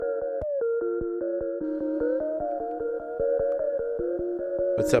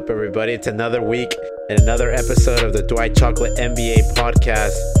What's up, everybody? It's another week and another episode of the Dwight Chocolate NBA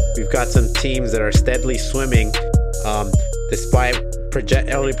podcast. We've got some teams that are steadily swimming, despite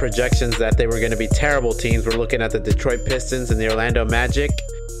early projections that they were going to be terrible teams. We're looking at the Detroit Pistons and the Orlando Magic.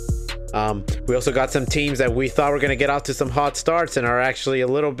 We also got some teams that we thought were going to get off to some hot starts and are actually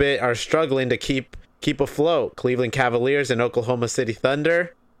are struggling to keep afloat. Cleveland Cavaliers and Oklahoma City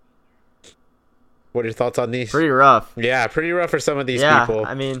Thunder. What are your thoughts on these? Pretty rough. Yeah, pretty rough for some of these people.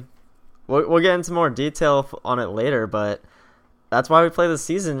 I mean, we'll get into more detail on it later, but that's why we play the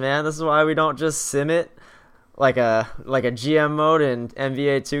season, man. This is why we don't just sim it like a GM mode in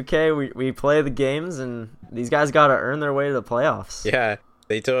NBA 2K. We play the games, and these guys got to earn their way to the playoffs. Yeah,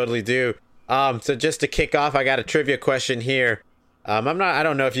 they totally do. So just to kick off, I got a trivia question here. I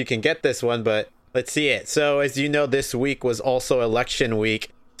don't know if you can get this one, but let's see it. So as you know, this week was also election week.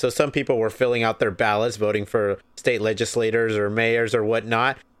 So some people were filling out their ballots, voting for state legislators or mayors or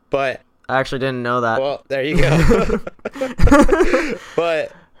whatnot. But I actually didn't know that. Well, there you go.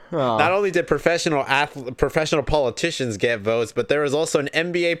 But not only did professional politicians get votes, but there was also an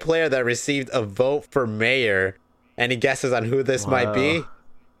NBA player that received a vote for mayor. Any guesses on who this might be?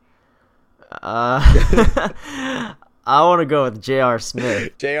 I want to go with J.R.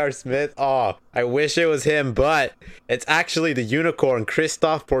 Smith. J.R. Smith? Oh, I wish it was him, but it's actually the unicorn,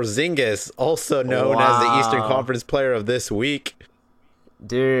 Kristaps Porzingis, also known as the Eastern Conference Player of this week.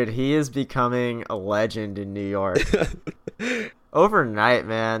 Dude, he is becoming a legend in New York. Overnight,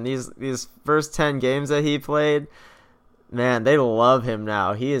 man. These first 10 games that he played, man, they love him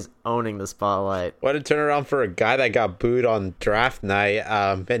now. He is owning the spotlight. What a turnaround for a guy that got booed on draft night,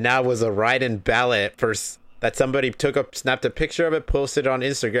 and now was a write-in ballot for that somebody snapped a picture of it, posted on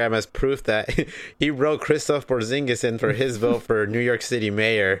Instagram as proof that he wrote Kristaps Porzingis in for his vote for New York City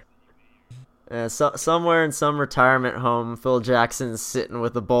mayor. Somewhere in some retirement home, Phil Jackson's sitting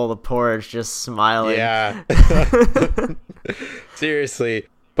with a bowl of porridge, just smiling. Yeah. Seriously.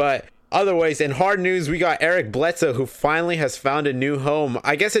 But otherwise, in hard news, we got Erik Bledsoe, who finally has found a new home.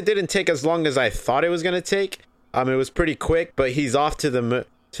 I guess it didn't take as long as I thought it was going to take. It was pretty quick, but he's off to the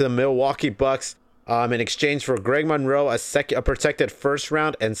Milwaukee Bucks. In exchange for Greg Monroe, a protected first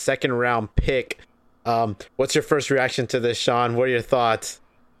round and second round pick. What's your first reaction to this, Sean? What are your thoughts?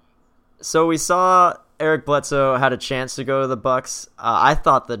 So we saw Erik Bledsoe had a chance to go to the Bucks. I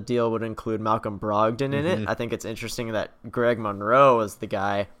thought the deal would include Malcolm Brogdon in it. I think it's interesting that Greg Monroe was the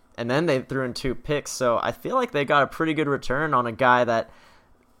guy, and then they threw in 2 picks. So I feel like they got a pretty good return on a guy that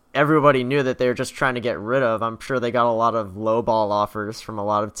everybody knew that they were just trying to get rid of. I'm sure they got a lot of lowball offers from a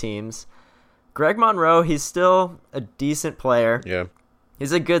lot of teams. Greg Monroe, he's still a decent player. Yeah.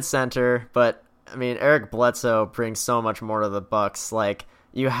 He's a good center, but I mean, Erik Bledsoe brings so much more to the Bucks. Like,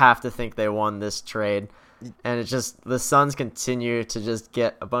 you have to think they won this trade. And it's just, the Suns continue to just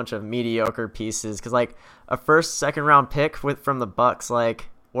get a bunch of mediocre pieces. Because, like, a first, second round pick from the Bucks, like,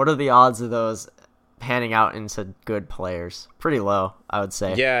 what are the odds of those panning out into good players? Pretty low, I would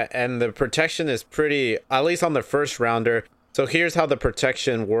say. Yeah, and the protection is pretty, at least on the first rounder. So here's how the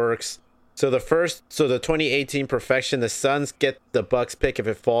protection works. So the 2018 perfection, the Suns get the Bucks pick if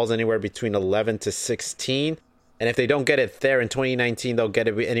it falls anywhere between 11 to 16. And if they don't get it there in 2019, they'll get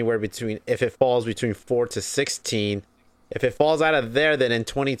it anywhere if it falls between 4 to 16. If it falls out of there, then in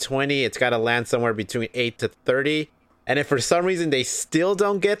 2020, it's got to land somewhere between 8 to 30. And if for some reason they still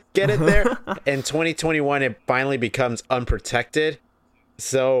don't get it there, in 2021, it finally becomes unprotected.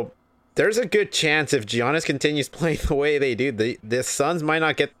 So there's a good chance if Giannis continues playing the way they do, the Suns might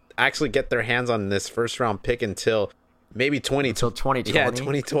not actually get their hands on this first round pick until maybe 2020. Yeah,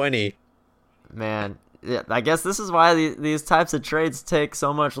 2020. Man, yeah, I guess this is why these types of trades take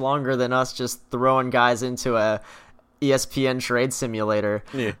so much longer than us just throwing guys into a ESPN trade simulator.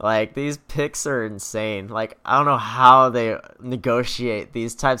 Yeah. Like, these picks are insane. Like, I don't know how they negotiate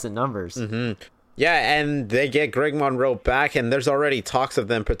these types of numbers. Mm-hmm. Yeah, and they get Greg Monroe back, and there's already talks of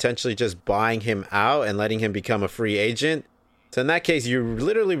them potentially just buying him out and letting him become a free agent. So in that case, you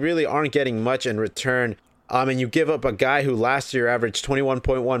literally really aren't getting much in return. And you give up a guy who last year averaged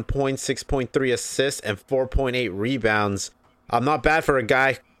 21.1 points, 6.3 assists, and 4.8 rebounds. Not bad for a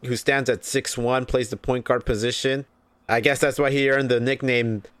guy who stands at 6'1", plays the point guard position. I guess that's why he earned the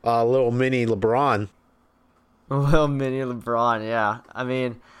nickname Little Mini LeBron. Little Mini LeBron, yeah. I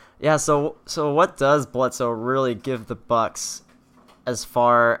mean, yeah, so what does Bledsoe really give the Bucks as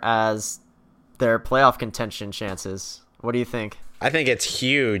far as their playoff contention chances? What do you think? I think it's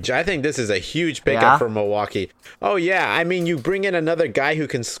huge. I think this is a huge pickup for Milwaukee. Oh, yeah. I mean, you bring in another guy who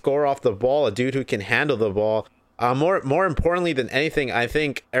can score off the ball, a dude who can handle the ball. More importantly than anything, I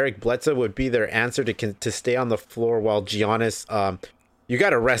think Erik Bledsoe would be their answer to stay on the floor while Giannis you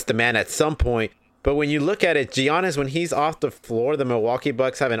got to rest the man at some point. But when you look at it, Giannis, when he's off the floor, the Milwaukee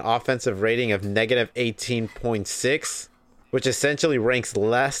Bucks have an offensive rating of negative 18.6, which essentially ranks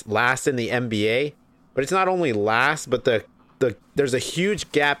last in the NBA. But it's not only last, but there's a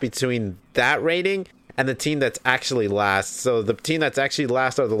huge gap between that rating and the team that's actually last. So the team that's actually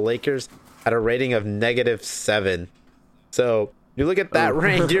last are the Lakers at a rating of -7. So you look at that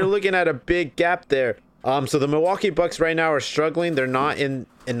range, you're looking at a big gap there. So the Milwaukee Bucks right now are struggling. They're not in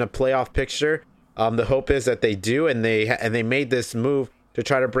the playoff picture. The hope is that they do, and they made this move to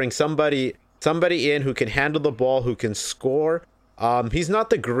try to bring somebody in who can handle the ball, who can score. He's not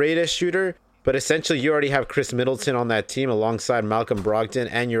the greatest shooter, but essentially you already have Chris Middleton on that team alongside Malcolm Brogdon,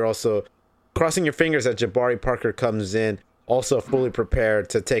 and you're also crossing your fingers that Jabari Parker comes in also fully prepared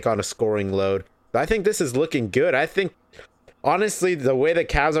to take on a scoring load. But I think this is looking good. I think, honestly, the way the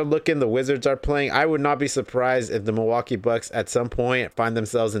Cavs are looking, the Wizards are playing, I would not be surprised if the Milwaukee Bucks at some point find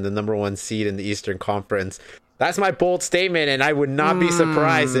themselves in the number 1 seed in the Eastern Conference. That's my bold statement, and I would not be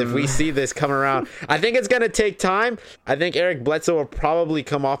surprised if we see this come around. I think it's going to take time. I think Erik Bledsoe will probably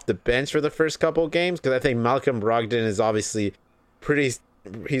come off the bench for the first couple games because I think Malcolm Brogdon is obviously pretty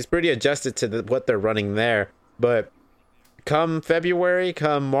adjusted to what they're running there. But come February,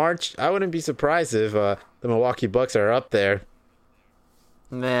 come March, I wouldn't be surprised if the Milwaukee Bucks are up there.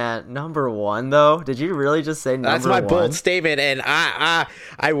 Man, number 1 though? Did you really just say number 1? That's my bold statement, and I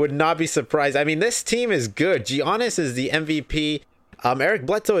would not be surprised. I mean, this team is good. Giannis is the MVP. Erik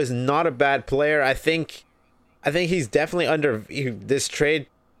Bledsoe is not a bad player. I think he's definitely this trade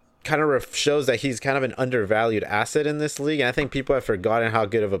kind of shows that he's kind of an undervalued asset in this league, and I think people have forgotten how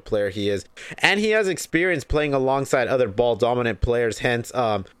good of a player he is. And he has experience playing alongside other ball dominant players, hence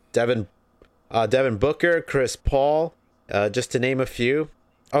Devin Booker, Chris Paul, just to name a few.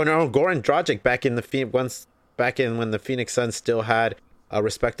 Oh no, Goran Dragic back in when the Phoenix Suns still had a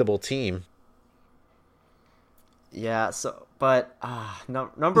respectable team. Yeah, but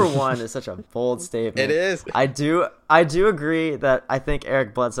number 1 is such a bold statement. It is. I do agree that I think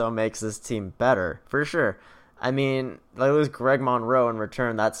Erik Bledsoe makes this team better for sure. I mean, they lose Greg Monroe in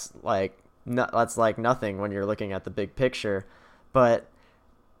return. That's like nothing when you're looking at the big picture. But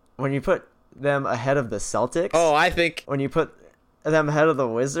when you put them ahead of the Celtics, I think when you put them ahead of the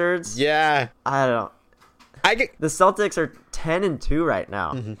Wizards, yeah, I don't. The Celtics are 10-2 right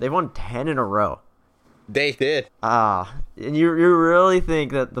now. Mm-hmm. They've won 10 in a row. They did. And you really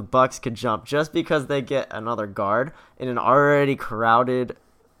think that the Bucks could jump just because they get another guard in an already crowded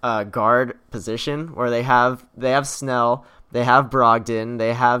guard position where they have Snell, they have Brogdon,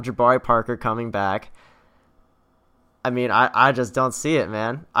 they have Jabari Parker coming back. I mean, I just don't see it,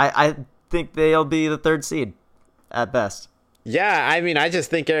 man. I think they'll be the 3rd seed at best. Yeah, I mean, I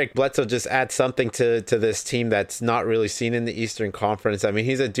just think Erik Bledsoe just adds something to this team that's not really seen in the Eastern Conference. I mean,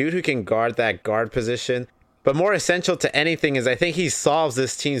 he's a dude who can guard that guard position, but more essential to anything is I think he solves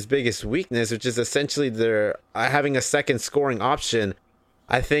this team's biggest weakness, which is essentially their having a second scoring option.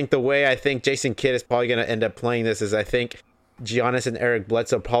 I think the way I think Jason Kidd is probably going to end up playing this is I think Giannis and Erik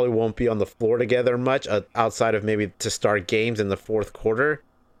Bledsoe probably won't be on the floor together much outside of maybe to start games in the 4th quarter.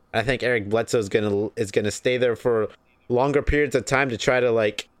 I think Erik Bledsoe is gonna stay there for longer periods of time to try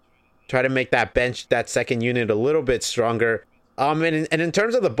to make that bench, that second unit, a little bit stronger. And in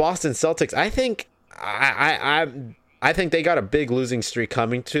terms of the Boston Celtics, I think they got a big losing streak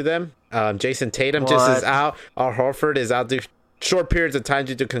coming to them. Jason Tatum just is out. Al Horford is out due short periods of time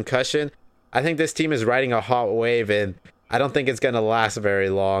due to concussion. I think this team is riding a hot wave, and I don't think it's going to last very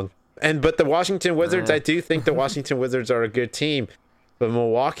long. But the Washington Wizards, I do think the Washington Wizards are a good team. But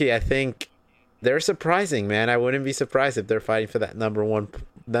Milwaukee, I think they're surprising, man. I wouldn't be surprised if they're fighting for that number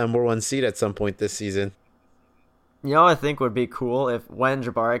one seed at some point this season. You know what I think would be cool if when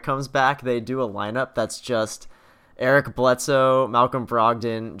Jabari comes back, they do a lineup that's just Erik Bledsoe, Malcolm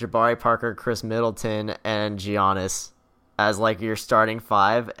Brogdon, Jabari Parker, Chris Middleton, and Giannis as like your starting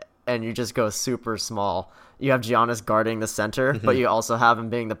 5, and you just go super small. You have Giannis guarding the center, but you also have him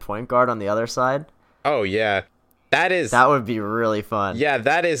being the point guard on the other side. Oh yeah, that would be really fun. Yeah,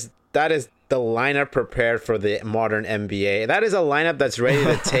 that is the lineup prepared for the modern NBA. That is a lineup that's ready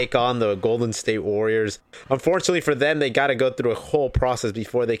to take on the Golden State Warriors. Unfortunately for them, they got to go through a whole process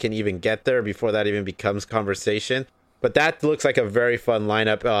before they can even get there, before that even becomes conversation. But that looks like a very fun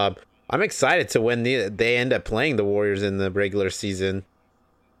lineup. I'm excited to when they end up playing the Warriors in the regular season.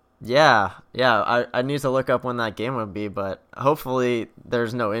 Yeah. I need to look up when that game would be, but hopefully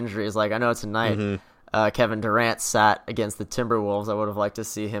there's no injuries. Like I know tonight, Kevin Durant sat against the Timberwolves. I would have liked to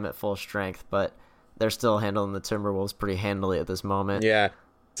see him at full strength, but they're still handling the Timberwolves pretty handily at this moment. Yeah.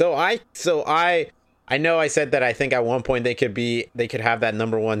 So I I know I said that I think at one point they could have that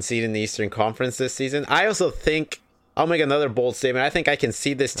number 1 seed in the Eastern Conference this season. I also think I'll make another bold statement. I think I can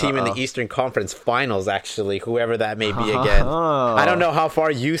see this team in the Eastern Conference Finals, actually, whoever that may be again. I don't know how far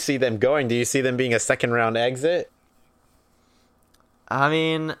you see them going. Do you see them being a second round exit? I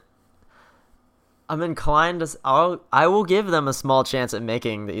mean, I'm inclined to. I will give them a small chance at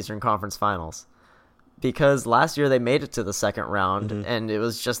making the Eastern Conference Finals, because last year they made it to the second round, and it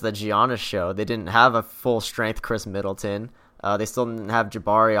was just the Giannis show. They didn't have a full strength Chris Middleton. They still didn't have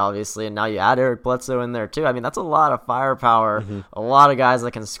Jabari, obviously, and now you add Erik Bledsoe in there too. I mean, that's a lot of firepower. A lot of guys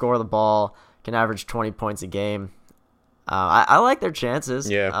that can score the ball, can average 20 points a game. I like their chances.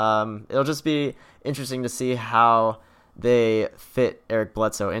 Yeah. It'll just be interesting to see how they fit Erik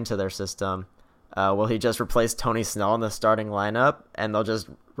Bledsoe into their system. Will he just replace Tony Snell in the starting lineup, and they'll just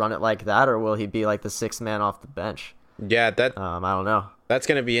run it like that, or will he be like the sixth man off the bench? Yeah, I don't know. That's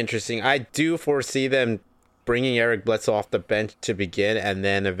going to be interesting. I do foresee them bringing Erik Bledsoe off the bench to begin, and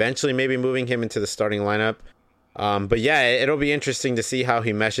then eventually maybe moving him into the starting lineup. But yeah, it'll be interesting to see how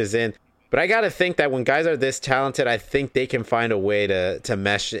he meshes in. But I got to think that when guys are this talented, I think they can find a way to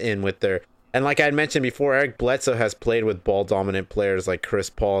mesh in with their... And like I had mentioned before, Erik Bledsoe has played with ball-dominant players like Chris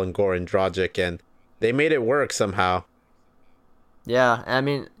Paul and Goran Dragic, and they made it work somehow. Yeah, I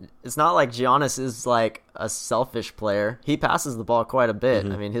mean, it's not like Giannis is like a selfish player. He passes the ball quite a bit.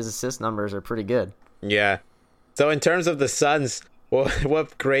 I mean, his assist numbers are pretty good. Yeah. So in terms of the Suns,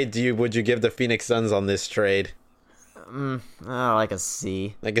 what grade would you give the Phoenix Suns on this trade? Like a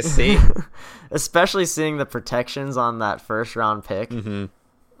C. Like a C? Especially seeing the protections on that first round pick.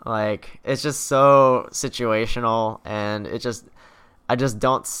 Like, it's just so situational, and I just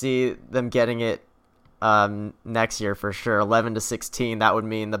don't see them getting it next year for sure. 11-16, that would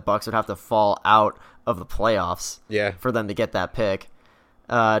mean the Bucks would have to fall out of the playoffs for them to get that pick.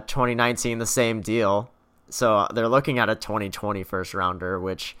 2019, the same deal. So they're looking at a 2020 first rounder,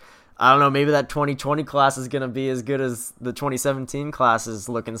 which I don't know, maybe that 2020 class is going to be as good as the 2017 class is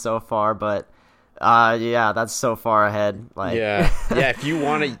looking so far, but yeah, that's so far ahead. Like, if you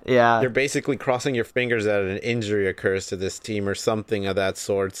want to, you're basically crossing your fingers that an injury occurs to this team or something of that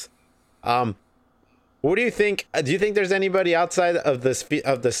sort. What do you think? Do you think there's anybody outside of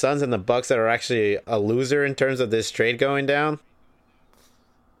the Suns and the Bucks that are actually a loser in terms of this trade going down?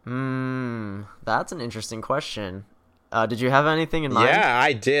 That's an interesting question. Did you have anything in mind? Yeah,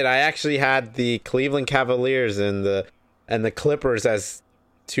 I did. I actually had the Cleveland Cavaliers and the Clippers as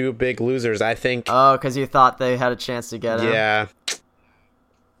two big losers, I think. Oh, because you thought they had a chance to get him? Yeah.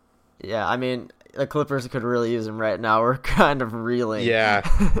 Yeah, I mean, the Clippers could really use him right now. We're kind of reeling. Yeah.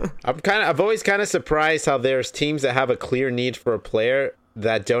 I've always kind of surprised how there's teams that have a clear need for a player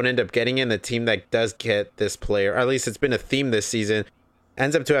that don't end up getting in. The team that does get this player, or at least it's been a theme this season,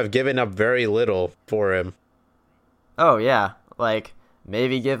 ends up to have given up very little for him. Oh, yeah. Like,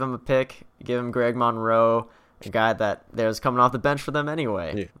 maybe give him a pick, give him Greg Monroe, a guy that there's coming off the bench for them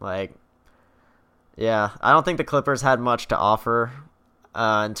anyway. Yeah. Like, yeah, I don't think the Clippers had much to offer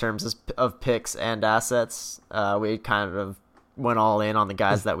in terms of picks and assets. We kind of went all in on the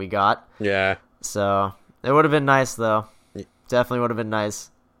guys that we got. Yeah. So, it would have been nice, though. Definitely would have been nice.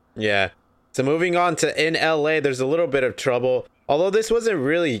 Yeah. So, moving on to in LA, there's a little bit of trouble. Although this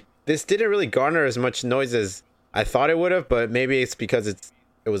didn't really garner as much noise as I thought it would have, but maybe it's because it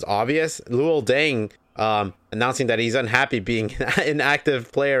was obvious. Luol Deng announcing that he's unhappy being an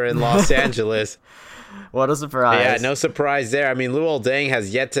active player in Los Angeles. What a surprise. Yeah, no surprise there. I mean, Luol Deng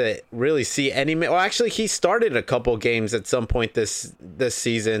has yet to really see any... Well, actually, he started a couple games at some point this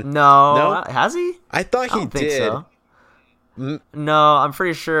season. No? Has he? I thought he did. Think so. No, I'm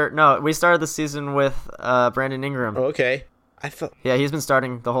pretty sure. No, we started the season with Brandon Ingram. Okay. Yeah, he's been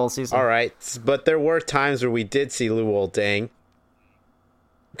starting the whole season. All right, but there were times where we did see Luol Deng.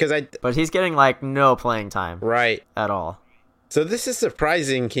 But he's getting like no playing time. Right. At all. So this is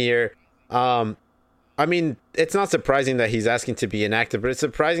surprising here. I mean, it's not surprising that he's asking to be inactive, but it's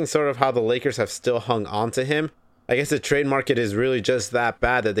surprising sort of how the Lakers have still hung on to him. I guess the trade market is really just that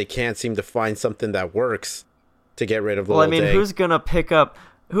bad that they can't seem to find something that works to get rid of Luol Deng. Well, I mean, who's gonna pick up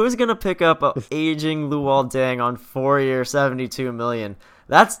a aging Luol Deng on 4-year, $72 million?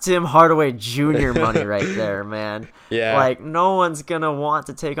 That's Tim Hardaway Jr. money right there, man. Yeah. Like, no one's gonna want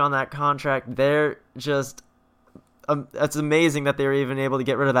to take on that contract. They're just... it's amazing that they were even able to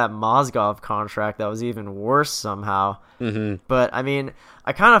get rid of that Mozgov contract. That was even worse somehow. But, I mean,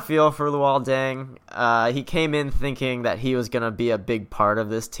 I kind of feel for Luol Deng. He came in thinking that he was going to be a big part of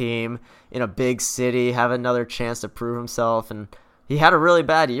this team in a big city, have another chance to prove himself, and he had a really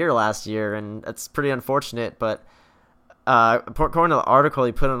bad year last year, and it's pretty unfortunate, but according to the article,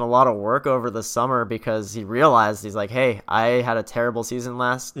 he put in a lot of work over the summer because he realized he's like, hey, I had a terrible season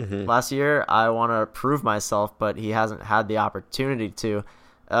last year. I want to prove myself, but he hasn't had the opportunity to.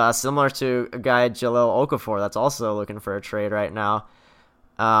 Similar to a guy, Jahlil Okafor, that's also looking for a trade right now.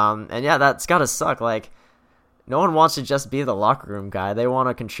 And yeah, that's got to suck. Like, no one wants to just be the locker room guy. They want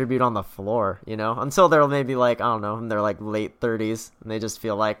to contribute on the floor, until they're maybe like, I don't know, in their like late 30s, and they just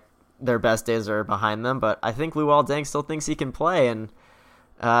feel like their best days are behind them. But I think Luol Deng still thinks he can play, and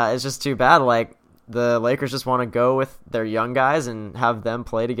it's just too bad. Like, the Lakers just want to go with their young guys and have them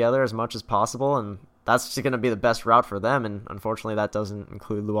play together as much as possible, and that's just going to be the best route for them, and unfortunately that doesn't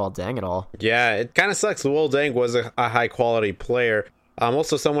include Luol Deng at all. Yeah, it kind of sucks. Luol Deng was a high-quality player,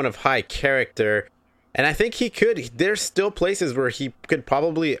 also someone of high character, and I think there's still places where he could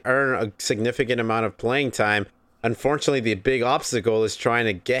probably earn a significant amount of playing time. Unfortunately, the big obstacle is trying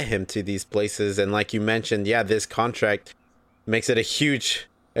to get him to these places, and like you mentioned, yeah, this contract makes it a huge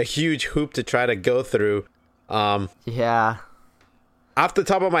hoop to try to go through. Yeah. Off the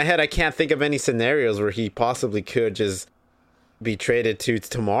top of my head, I can't think of any scenarios where he possibly could just be traded to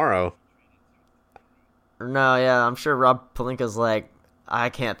tomorrow. No, yeah, I'm sure Rob Pelinka's like, I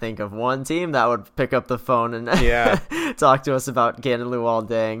can't think of one team that would pick up the phone and talk to us about getting Luol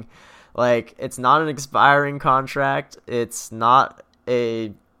Deng. Like, it's not an expiring contract. It's not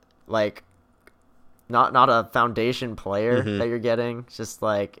a not a foundation player that you're getting. It's just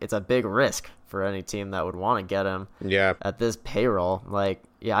like, it's a big risk for any team that would want to get him. Yeah. At this payroll, like,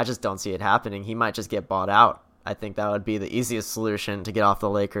 yeah, I just don't see it happening. He might just get bought out. I think that would be the easiest solution to get off the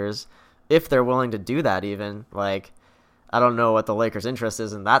Lakers, if they're willing to do that even. Like, I don't know what the Lakers' interest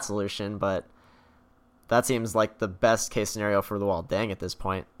is in that solution, but that seems like the best case scenario for Luol Deng at this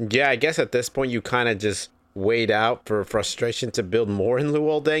point. Yeah, I guess at this point you kind of just wait out for frustration to build more in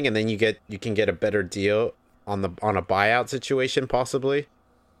Luol Deng, and then you can get a better deal on a buyout situation possibly.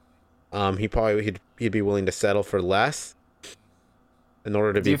 He'd be willing to settle for less in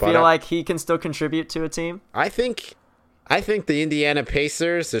order to be bought out. Do you feel like he can still contribute to a team? I think the Indiana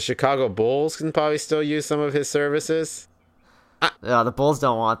Pacers, the Chicago Bulls can probably still use some of his services. The Bulls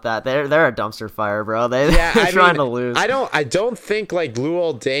don't want that. They're a dumpster fire, bro. They're trying to lose. I don't think like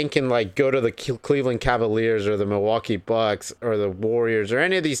Luol Deng can like go to the Cleveland Cavaliers or the Milwaukee Bucks or the Warriors or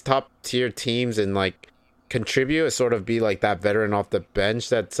any of these top tier teams and like contribute, sort of be like that veteran off the bench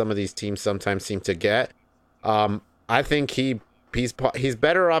that some of these teams sometimes seem to get. I think he's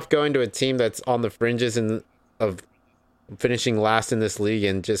better off going to a team that's on the fringes of finishing last in this league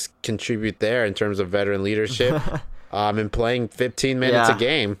and just contribute there in terms of veteran leadership. And playing 15 minutes a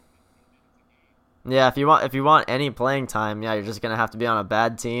game. Yeah, if you want any playing time, you're just gonna have to be on a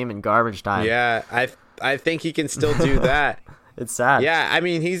bad team in garbage time. Yeah, I think he can still do that. It's sad. Yeah, I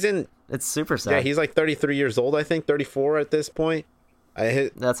mean it's super sad. Yeah, he's like 33 years old, I think, 34 at this point.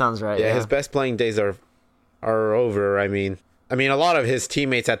 That sounds right. Yeah, his best playing days are over. I mean, a lot of his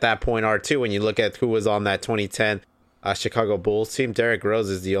teammates at that point are too. When you look at who was on that 2010 Chicago Bulls team, Derrick Rose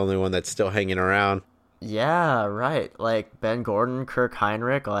is the only one that's still hanging around. Yeah, right. Like Ben Gordon, Kirk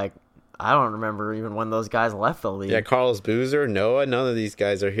Heinrich, like I don't remember even when those guys left the league. Yeah, Carlos Boozer, Noah, none of these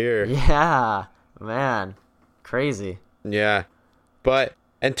guys are here. Yeah, man. Crazy. Yeah. But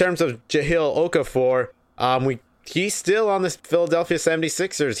in terms of Jahlil Okafor, he's still on the Philadelphia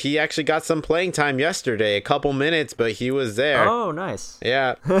 76ers. He actually got some playing time yesterday, a couple minutes, but he was there. Oh, nice.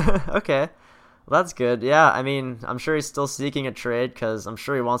 Yeah. Okay. Well, that's good. Yeah, I mean, I'm sure he's still seeking a trade because I'm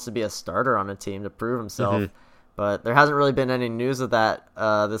sure he wants to be a starter on a team to prove himself. But there hasn't really been any news of that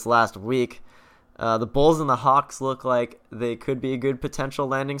this last week. The Bulls and the Hawks look like they could be good potential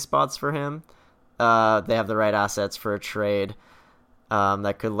landing spots for him. They have the right assets for a trade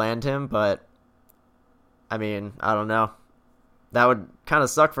that could land him, but I mean, I don't know. That would kind of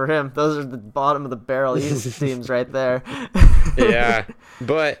suck for him. Those are the bottom of the barrel East teams right there. Yeah,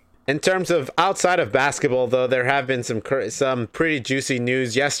 but in terms of outside of basketball, though, there have been some pretty juicy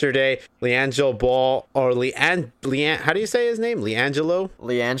news yesterday. LiAngelo Ball, or how do you say his name? LiAngelo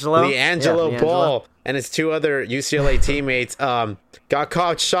Ball and his two other UCLA teammates got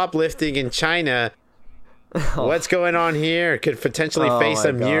caught shoplifting in China. What's going on here? Could potentially face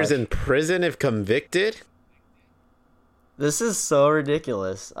some years in prison if convicted. This is so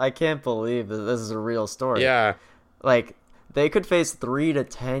ridiculous. I can't believe that this is a real story. Yeah. Like, they could face 3 to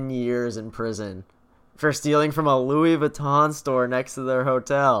 10 years in prison for stealing from a Louis Vuitton store next to their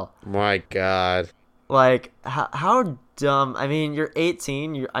hotel. My God. Like, how dumb. I mean, you're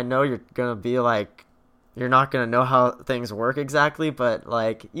 18. I know you're going to be like, you're not going to know how things work exactly, but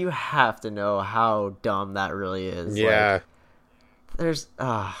like, you have to know how dumb that really is. Yeah. Like, there's,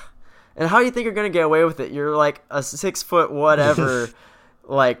 And how do you think you're going to get away with it? You're like a 6 foot whatever,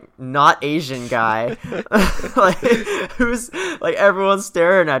 like not Asian guy, like who's like everyone's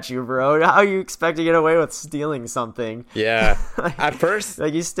staring at you, bro. How you expect to get away with stealing something? Yeah. Like, At first,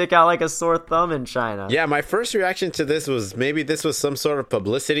 like you stick out like a sore thumb in China. yeah, my first reaction to this was maybe this was some sort of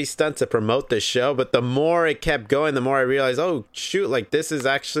publicity stunt to promote the show. But the more it kept going, the more I realized, oh shoot, like this is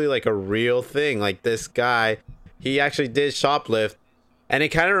actually like a real thing. Like this guy, he actually did shoplift. And it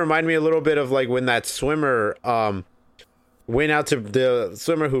kind of reminded me a little bit of like when that swimmer went out to the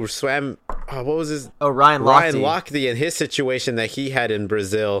swimmer who swam. What was his? Oh, Ryan Lochte and his situation that he had in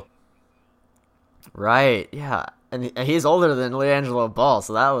Brazil. Right. Yeah. And he's older than LiAngelo Ball,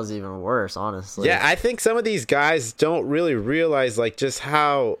 so that was even worse, honestly. Yeah, I think some of these guys don't really realize like just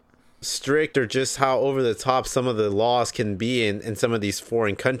how strict or just how over the top some of the laws can be in some of these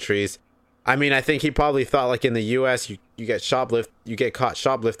foreign countries. I mean, I think he probably thought like in the U.S. you get caught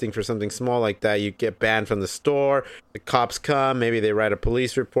shoplifting for something small like that, you get banned from the store. The cops come, maybe they write a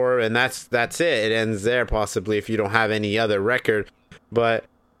police report, and that's it. It ends there possibly if you don't have any other record. But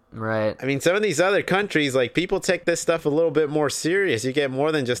right, I mean, some of these other countries, like people take this stuff a little bit more serious. You get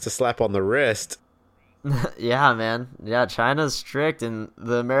more than just a slap on the wrist. Yeah, man. Yeah, China's strict, and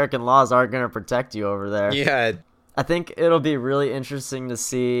the American laws aren't going to protect you over there. Yeah, I think it'll be really interesting to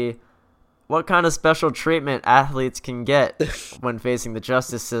see what kind of special treatment athletes can get when facing the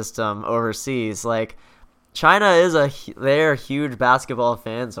justice system overseas. Like, China they're huge basketball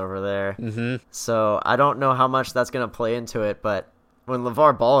fans over there. Mm-hmm. So I don't know how much that's going to play into it, but when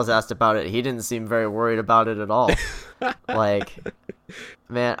LeVar Ball was asked about it, he didn't seem very worried about it at all. Like,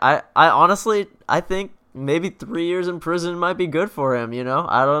 man, I honestly, I think maybe 3 years in prison might be good for him, you know?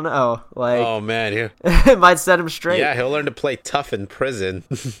 I don't know. Like, oh man, it might set him straight. Yeah, he'll learn to play tough in prison.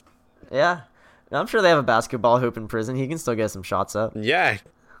 Yeah. I'm sure they have a basketball hoop in prison. He can still get some shots up. Yeah.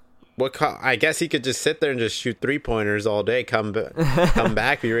 I guess he could just sit there and just shoot 3-pointers all day, come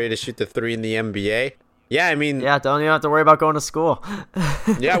back, be ready to shoot the 3 in the NBA. Yeah, I mean... Yeah, don't even have to worry about going to school.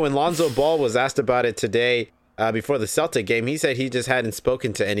 Yeah, when Lonzo Ball was asked about it today before the Celtic game, he said he just hadn't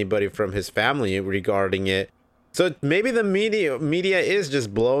spoken to anybody from his family regarding it. So maybe the media is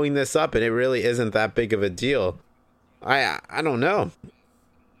just blowing this up and it really isn't that big of a deal. I don't know.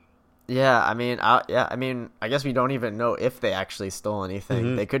 Yeah, I mean, I guess we don't even know if they actually stole anything.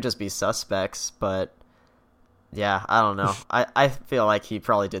 Mm-hmm. They could just be suspects, but yeah, I don't know. I feel like he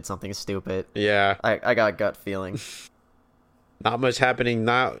probably did something stupid. Yeah. I got a gut feeling. Not much happening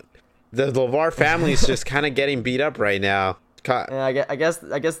now. The LeVar family is just kind of getting beat up right now. Yeah, I guess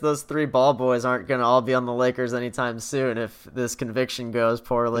those 3 ball boys aren't going to all be on the Lakers anytime soon if this conviction goes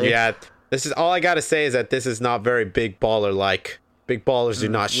poorly. Yeah, this is all I got to say is that this is not very big baller-like. Big ballers do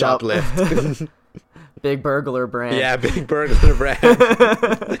not shoplift. Big burglar brand. Yeah, big burglar brand.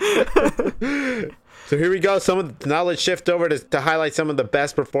 So here we go. Now let's shift over to highlight some of the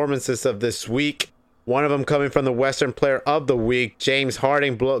best performances of this week. One of them coming from the Western Player of the Week, James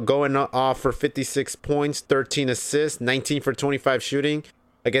Harden, going off for 56 points, 13 assists, 19 for 25 shooting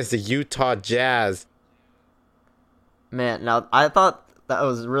against the Utah Jazz. Man, now I thought that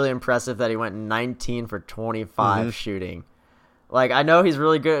was really impressive that he went 19 for 25 shooting. Like, I know he's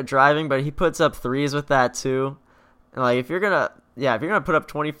really good at driving, but he puts up threes with that too. And like, if you're gonna put up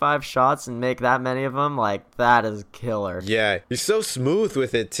 25 shots and make that many of them, like, that is killer. Yeah, he's so smooth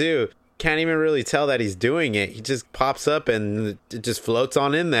with it too. Can't even really tell that he's doing it. He just pops up and it just floats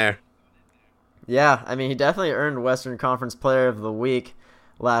on in there. Yeah, I mean, he definitely earned Western Conference Player of the Week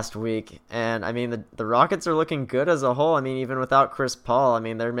last week. And I mean, the Rockets are looking good as a whole. I mean, even without Chris Paul, I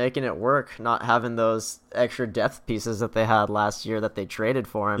mean, they're making it work, not having those extra depth pieces that they had last year that they traded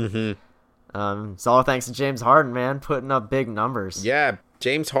for him. It's all thanks to James Harden, man, putting up big numbers. Yeah,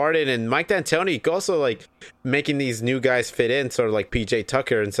 James Harden and Mike D'Antoni also like making these new guys fit in, sort of like PJ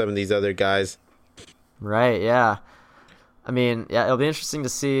Tucker and some of these other guys. Right, yeah. I mean, yeah, it'll be interesting to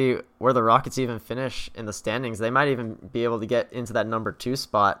see where the Rockets even finish in the standings. They might even be able to get into that number 2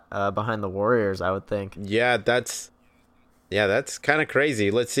 spot behind the Warriors, I would think. Yeah, that's kind of crazy.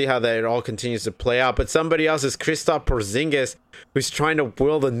 Let's see how that all continues to play out. But somebody else is Kristaps Porzingis, who's trying to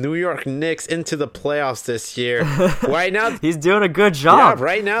will the New York Knicks into the playoffs this year. Right now, he's doing a good job. Yeah,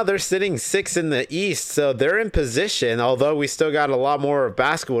 right now they're sitting 6th in the East, so they're in position, although we still got a lot more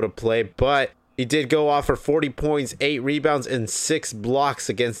basketball to play. But he did go off for 40 points, 8 rebounds, and 6 blocks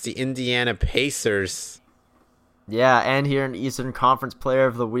against the Indiana Pacers. Yeah, and he earned Eastern Conference Player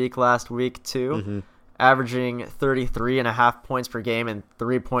of the Week last week, too. Averaging 33.5 points per game and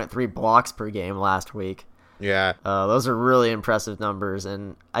 3.3 blocks per game last week. Yeah. Those are really impressive numbers,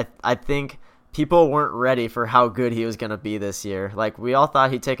 and I think people weren't ready for how good he was going to be this year. Like, we all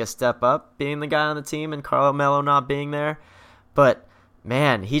thought he'd take a step up being the guy on the team and Carmelo not being there. But,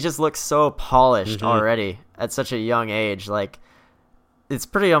 man, he just looks so polished already at such a young age. Like, it's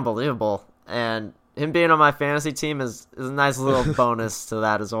pretty unbelievable. And him being on my fantasy team is a nice little bonus to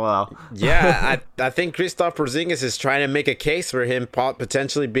that as well. Yeah, I think Kristaps Porzingis is trying to make a case for him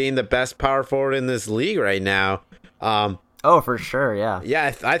potentially being the best power forward in this league right now. Oh, for sure, yeah.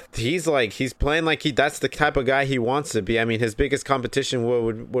 Yeah, he's playing like that's the type of guy he wants to be. I mean, his biggest competition,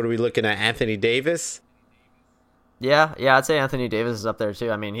 what are we looking at? Anthony Davis? Yeah, I'd say Anthony Davis is up there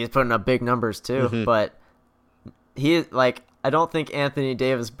too. I mean, he's putting up big numbers too, but I don't think Anthony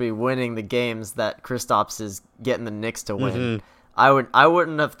Davis would be winning the games that Kristaps is getting the Knicks to win. I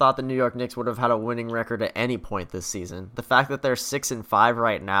wouldn't have thought the New York Knicks would have had a winning record at any point this season. The fact that they're 6-5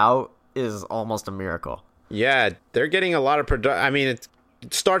 right now is almost a miracle. Yeah, they're getting a lot of production. I mean, it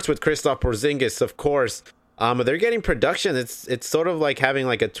starts with Kristaps Porzingis, of course. But they're getting production. It's sort of like having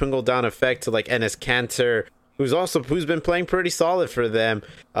like a twinkle down effect to like Enes Kanter, who's been playing pretty solid for them.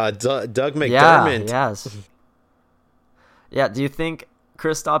 Doug McDermott. Yeah, yes. Yeah, do you think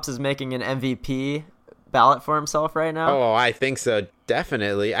Kristaps is making an MVP ballot for himself right now? Oh, I think so,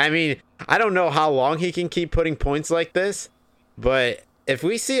 definitely. I mean, I don't know how long he can keep putting points like this, but if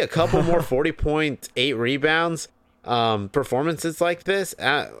we see a couple more 40.8 rebounds performances like this,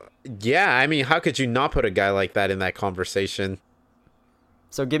 yeah, I mean, how could you not put a guy like that in that conversation?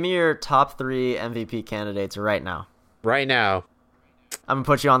 So give me your top 3 MVP candidates right now. Right now. I'm gonna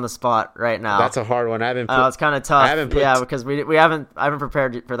put you on the spot right now. That's a hard one. It's kind of tough. Because I haven't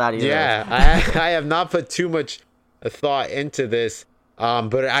prepared for that either. Yeah, I have not put too much thought into this.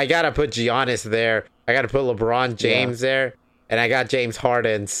 But I gotta put Giannis there. I gotta put LeBron James there, and I got James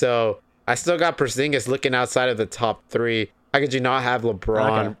Harden. So I still got Porzingis looking outside of the top 3. How could you not have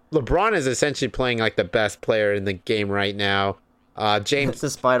LeBron? Okay. LeBron is essentially playing like the best player in the game right now. James,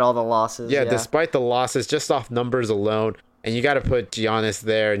 despite all the losses. Yeah, despite the losses, just off numbers alone. And you got to put Giannis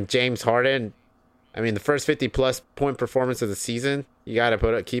there. And James Harden, I mean, the first 50-plus point performance of the season, you got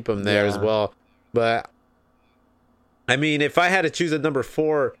to keep him there as well. But, I mean, if I had to choose a number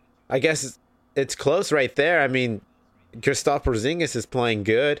 4, I guess it's close right there. I mean, Kristaps Porzingis is playing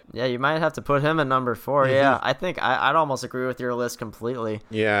good. Yeah, you might have to put him at number 4. Yeah, I think I'd almost agree with your list completely.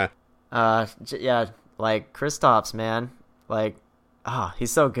 Yeah. Yeah, like Kristaps, man. Like,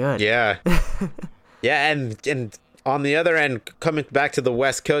 he's so good. Yeah. Yeah, and on the other end, coming back to the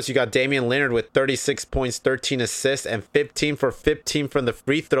West Coast, you got Damian Lillard with 36 points, 13 assists, and 15 for 15 from the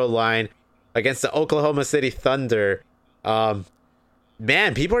free throw line against the Oklahoma City Thunder.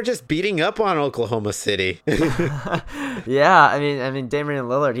 Man, people are just beating up on Oklahoma City. Yeah, I mean, Damian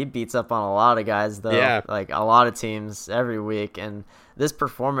Lillard, he beats up on a lot of guys, though. Yeah. Like, a lot of teams every week. And this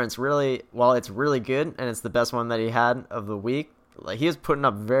performance really, while it's really good, and it's the best one that he had of the week, like, he was putting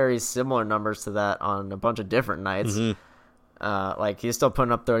up very similar numbers to that on a bunch of different nights. Like, he's still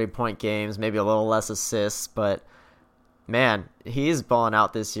putting up 30-point games, maybe a little less assists, but, man, he's balling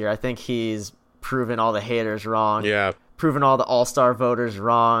out this year. I think he's proven all the haters wrong. Yeah. Proven all the all-star voters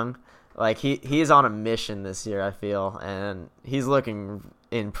wrong. Like, he's on a mission this year, I feel, and he's looking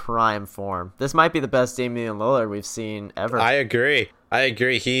in prime form. This might be the best Damian Lillard we've seen ever. I agree.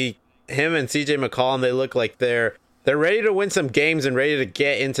 Him and CJ McCollum, they look like they're ready to win some games and ready to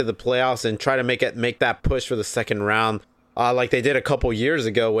get into the playoffs and try to make that push for the second round, like they did a couple years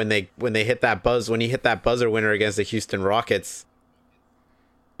ago when he hit that buzzer winner against the Houston Rockets.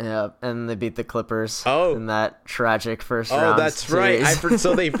 Yeah, and they beat the Clippers in that tragic first round. Oh, that's series. right.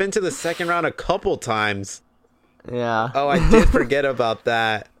 So they've been to the second round a couple times. Yeah. Oh, I did forget about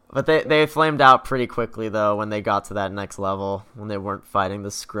that. But they flamed out pretty quickly, though, when they got to that next level, when they weren't fighting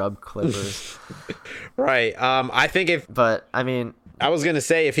the scrub Clippers. Right. I was going to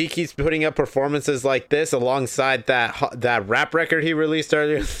say, if he keeps putting up performances like this alongside that rap record he released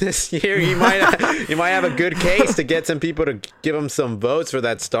earlier this year, he might have a good case to get some people to give him some votes for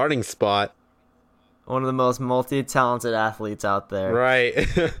that starting spot. One of the most multi-talented athletes out there. Right.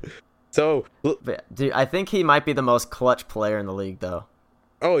 So, dude, I think he might be the most clutch player in the league, though.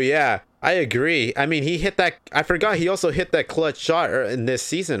 Oh, yeah. I agree. I mean, he hit that... I forgot he also hit that clutch shot in this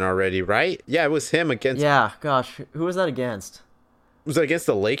season already, right? Yeah, it was him against... Yeah, gosh. Who was that against? Was it against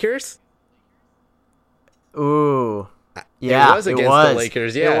the Lakers? Ooh. Yeah, it was against the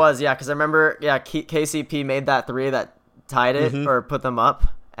Lakers, yeah. It was, yeah, because I remember, KCP made that 3 that tied it or put them up.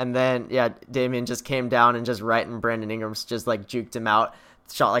 And then, Damian just came down and just right, and Brandon Ingram's just, like, juked him out.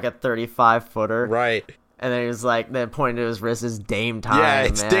 Shot, like, a 35-footer. Right. And then he was like, then pointed to his wrist, is Dame time. Yeah,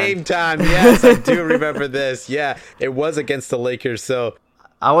 it's Dame time. Yes, I do remember this. Yeah, it was against the Lakers. So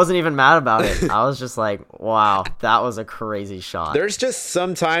I wasn't even mad about it. I was just like, wow, that was a crazy shot. There's just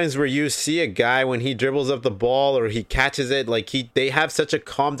some times where you see a guy when he dribbles up the ball or he catches it, like they have such a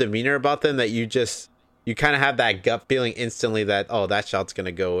calm demeanor about them that you kind of have that gut feeling instantly that, oh, that shot's going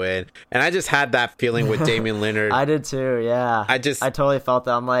to go in. And I just had that feeling with Damian Lillard. I did too, yeah. I totally felt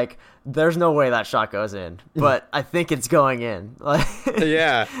that. I'm like, there's no way that shot goes in, but I think it's going in. Like,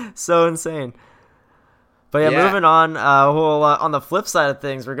 yeah. So insane. But yeah, moving on, on the flip side of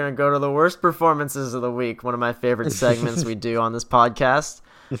things, we're going to go to the worst performances of the week, one of my favorite segments we do on this podcast.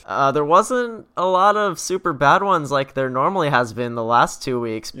 There wasn't a lot of super bad ones like there normally has been the last 2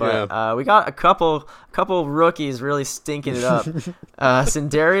 weeks, but we got a couple rookies really stinking it up.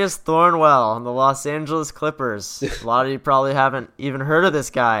 Sindarius Thornwell on the Los Angeles Clippers. A lot of you probably haven't even heard of this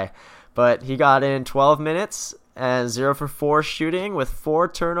guy, but he got in 12 minutes and 0 for 4 shooting with 4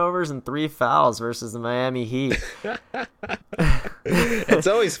 turnovers and 3 fouls versus the Miami Heat. It's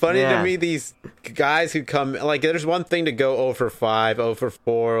always funny to me, these guys who come, like, there's one thing to go 0 for 5, 0 for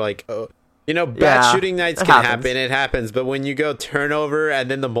 4, like, bad shooting nights can happen. It happens. But when you go turnover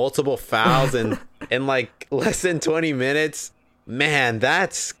and then the multiple fouls and in like less than 20 minutes, man,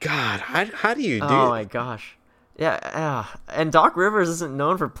 that's, God, how do you do Oh, my gosh. Yeah. And Doc Rivers isn't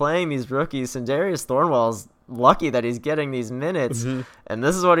known for playing these rookies. And Darius Thornwell's lucky that he's getting these minutes, and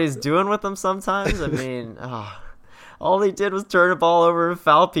this is what he's doing with them sometimes. I mean, all he did was turn the ball over and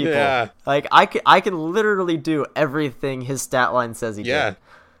foul people. Yeah. Like, I can literally do everything his stat line says he did.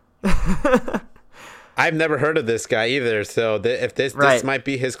 I've never heard of this guy either, so if this might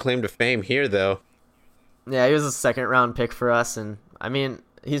be his claim to fame here, though. Yeah, he was a second round pick for us, and I mean,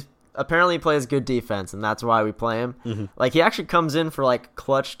 he's apparently plays good defense, and that's why we play him. Like, he actually comes in for like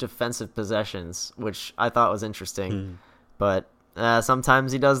clutch defensive possessions, which I thought was interesting. But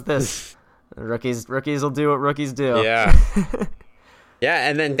sometimes he does this. Rookies will do what rookies do. Yeah. Yeah,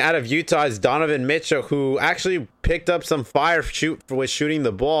 and then out of Utah is Donovan Mitchell, who actually picked up some fire with shooting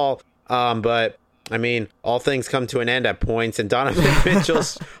the ball. But I mean, all things come to an end at points, and Donovan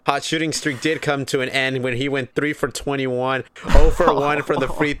Mitchell's hot shooting streak did come to an end when he went 3 for 21, 0 for 1 from the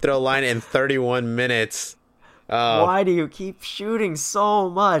free throw line in 31 minutes. Why do you keep shooting so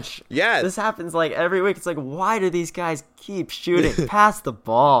much? Yeah. This happens like every week. It's like, why do these guys keep shooting? Pass the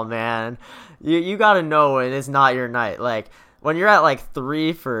ball, man. You got to know when it's not your night. Like, when you're at like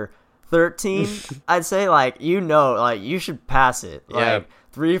 3 for 13, I'd say, like, like, you should pass it. Like,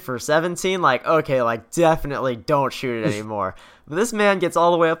 3 for 17, like, okay, like, definitely don't shoot it anymore. But this man gets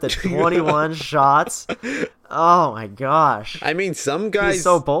all the way up to 21 shots. Oh my gosh! I mean, some guys. He's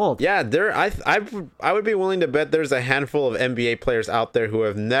so bold. Yeah, I would be willing to bet there's a handful of NBA players out there who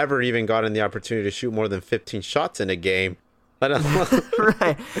have never even gotten the opportunity to shoot more than 15 shots in a game.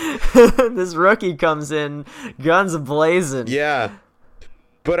 Right. This rookie comes in, guns blazing. Yeah.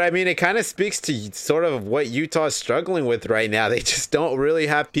 But I mean, it kind of speaks to sort of what Utah is struggling with right now. They just don't really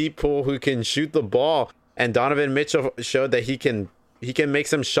have people who can shoot the ball. And Donovan Mitchell showed that he can make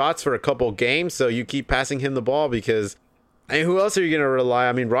some shots for a couple games. So you keep passing him the ball because, I mean, who else are you going to rely on?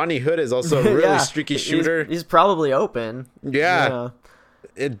 I mean, Rodney Hood is also a really streaky shooter. He's probably open. Yeah.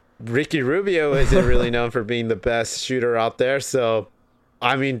 Ricky Rubio isn't really known for being the best shooter out there. So,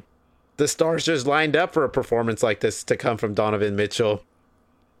 I mean, the stars just lined up for a performance like this to come from Donovan Mitchell.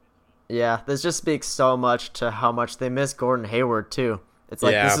 Yeah, this just speaks so much to how much they miss Gordon Hayward, too. It's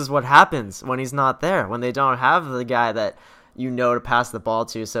like, this is what happens when he's not there, when they don't have the guy that to pass the ball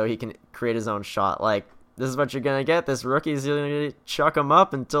to so he can create his own shot. Like, this is what you're going to get. This rookie's going to chuck them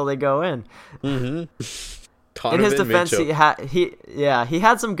up until they go in. In his defense, he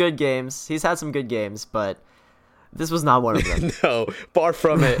had some good games. He's had some good games, but this was not one of them. No, far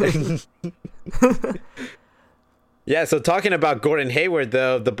from it. Yeah, so talking about Gordon Hayward,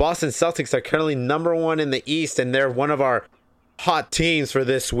 though, the Boston Celtics are currently number 1 in the East, and they're one of our hot teams for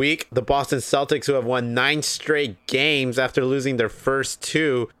this week. The Boston Celtics, who have won 9 straight games after losing their first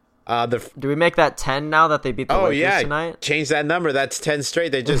 2. Do we make that 10 now that they beat the Lakers tonight? Change that number. That's 10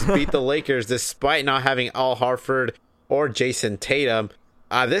 straight. They just beat the Lakers despite not having Al Horford or Jason Tatum.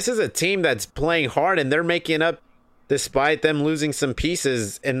 This is a team that's playing hard, and they're making up despite them losing some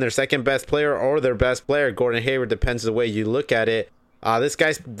pieces in their second best player or their best player. Gordon Hayward, depends the way you look at it.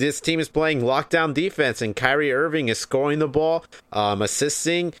 This team is playing lockdown defense, and Kyrie Irving is scoring the ball,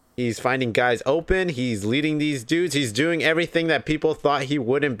 assisting. He's finding guys open. He's leading these dudes. He's doing everything that people thought he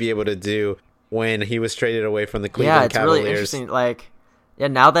wouldn't be able to do when he was traded away from the Cleveland Cavaliers. Really interesting. Like,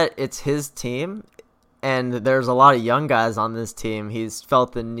 now that it's his team, and there's a lot of young guys on this team, he's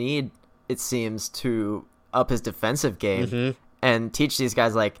felt the need, it seems, to up his defensive game and teach these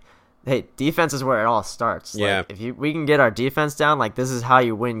guys, like, hey, defense is where it all starts. Yeah. Like, we can get our defense down, like, this is how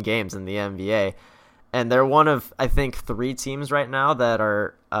you win games in the NBA. And they're one of, I think, 3 teams right now that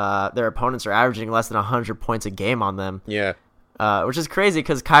are their opponents are averaging less than 100 points a game on them. Yeah. Which is crazy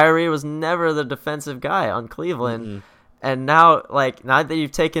because Kyrie was never the defensive guy on Cleveland. Mm-hmm. And now that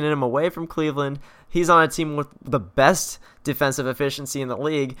you've taken him away from Cleveland, he's on a team with the best defensive efficiency in the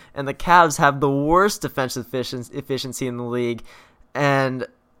league, and the Cavs have the worst defensive efficiency in the league. And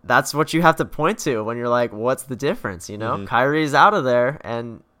that's what you have to point to when you're like, what's the difference? You know, Kyrie's out of there,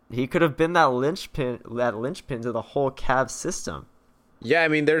 and he could have been that linchpin to the whole Cavs system. Yeah, I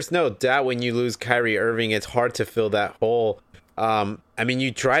mean, there's no doubt when you lose Kyrie Irving, it's hard to fill that hole. I mean,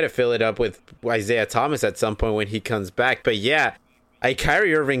 you try to fill it up with Isaiah Thomas at some point when he comes back. But yeah,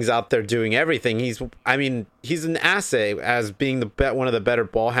 Kyrie Irving's out there doing everything. He's an asset as being one of the better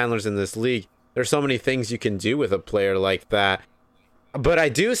ball handlers in this league. There's so many things you can do with a player like that. But I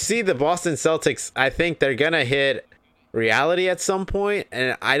do see the Boston Celtics. I think they're going to hit reality at some point,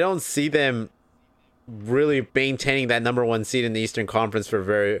 and I don't see them really maintaining that number 1 seed in the Eastern Conference for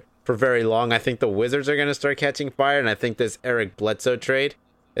very long. I think the Wizards are going to start catching fire, and I think this Erik Bledsoe trade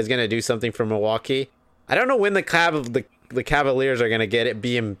is going to do something for Milwaukee. I don't know when the Cavaliers are going to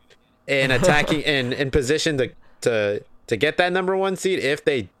be in attacking in position to get that number 1 seed if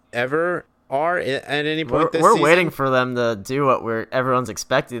they ever are at any point this season. We're waiting for them to do what everyone's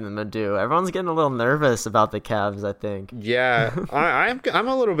expecting them to do. Everyone's getting a little nervous about the Cavs, I think. Yeah, I'm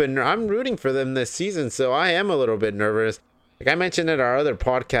a little bit. I'm rooting for them this season, so I am a little bit nervous. Like I mentioned in our other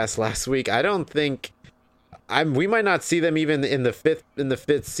podcast last week, I don't think we might not see them even in the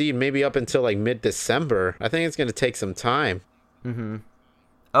fifth seed, maybe up until like mid-December. I think it's going to take some time. Mm-hmm.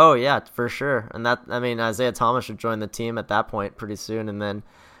 Oh yeah, for sure. And Isaiah Thomas should join the team at that point pretty soon, and then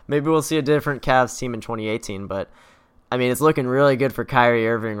maybe we'll see a different Cavs team in 2018. But I mean, it's looking really good for Kyrie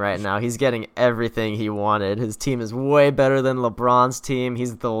Irving right now. He's getting everything he wanted. His team is way better than LeBron's team.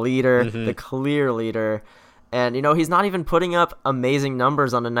 He's the leader, the clear leader. And, you know, he's not even putting up amazing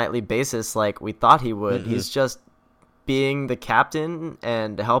numbers on a nightly basis like we thought he would. He's just being the captain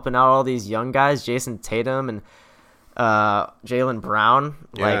and helping out all these young guys, Jason Tatum and Jaylen Brown.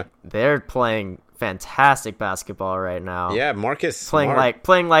 Yeah. Like, they're playing fantastic basketball right now. Yeah, Marcus playing Smart.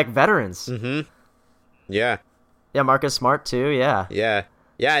 playing like veterans. Yeah. Yeah, Marcus Smart too, yeah. Yeah.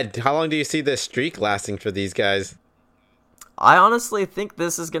 How long do you see this streak lasting for these guys? I honestly think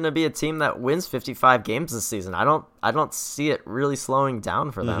this is going to be a team that wins 55 games this season. I don't see it really slowing down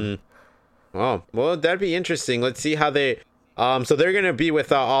for them. Oh, well, that'd be interesting. Let's see how they. So they're going to be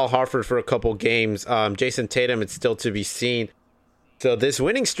without Al Horford for a couple games. Jason Tatum, it's still to be seen. So this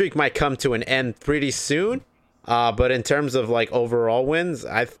winning streak might come to an end pretty soon. But in terms of like overall wins,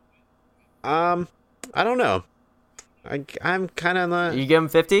 I don't know. I'm kind of. You give them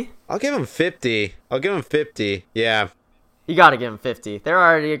 50? I'll give them 50. Yeah. You got to give them 50. They're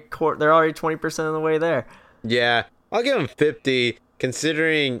already 20% of the way there. Yeah, I'll give them 50.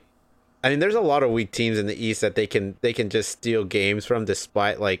 Considering, I mean, there's a lot of weak teams in the East that they can just steal games from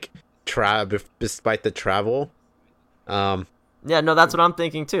despite the travel. Yeah, no, that's what I'm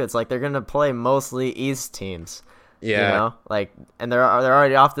thinking too. It's like they're gonna play mostly East teams. Yeah, you know, like, and they're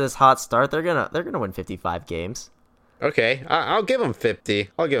already off to this hot start. They're gonna win 55 games. Okay, I'll give them 50.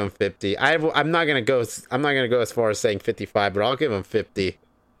 I'm not gonna go as far as saying 55, but I'll give them 50.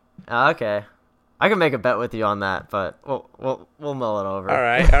 Okay, I can make a bet with you on that, but we'll mull it over. All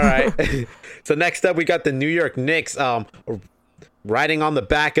right. So next up, we got the New York Knicks. Riding on the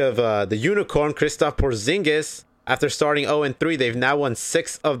back of the unicorn, Kristaps Porzingis. After starting 0-3, they've now won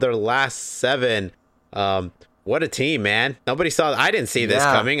 6 of their last 7. What a team, man. I didn't see this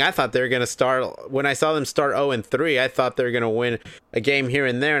coming. I thought they were going to start, when I saw them start 0-3, I thought they were going to win a game here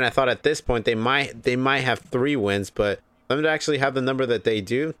and there, and I thought at this point they might have 3 wins, but for them to actually have the number that they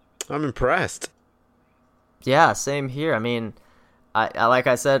do, I'm impressed. Yeah, same here. I mean, I like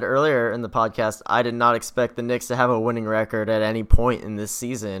I said earlier in the podcast, I did not expect the Knicks to have a winning record at any point in this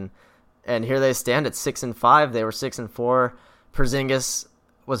season, and here they stand at 6-5. They were 6-4. Porzingis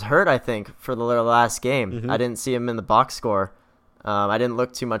was hurt, I think, for the last game. I didn't see him in the box score. I didn't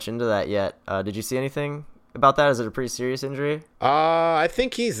look too much into that yet. Did you see anything about that? Is it a pretty serious injury? I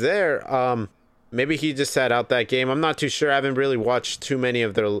think he's there. Maybe he just sat out that game. I'm not too sure. I haven't really watched too many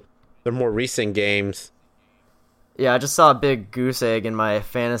of their more recent games. Yeah, I just saw a big goose egg in my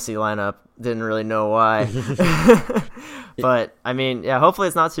fantasy lineup. Didn't really know why. But, I mean, yeah, hopefully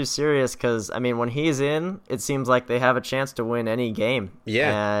it's not too serious because, I mean, when he's in, it seems like they have a chance to win any game.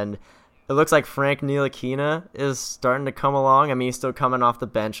 Yeah. And it looks like Frank Ntilikina is starting to come along. I mean, he's still coming off the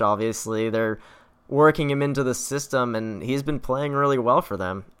bench, obviously. They're working him into the system, and he's been playing really well for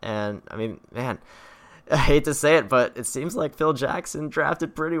them. And I mean, man, I hate to say it, but it seems like Phil Jackson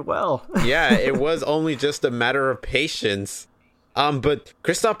drafted pretty well. Yeah, it was only just a matter of patience. But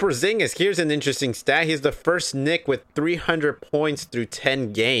Kristaps Porzingis, here's an interesting stat. He's the first Knick with 300 points through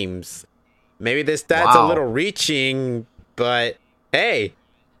 10 games. Maybe this stat's a little reaching, but hey.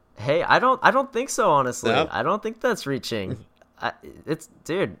 Hey, I don't think so, honestly. Nope. I don't think that's reaching.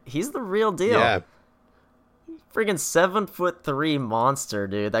 Dude, he's the real deal. Yeah. Freaking 7'3" monster,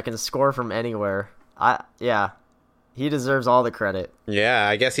 dude, that can score from anywhere. He deserves all the credit. Yeah,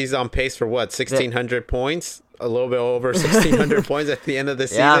 I guess he's on pace for what, 1,600 points? A little bit over 1,600 points at the end of the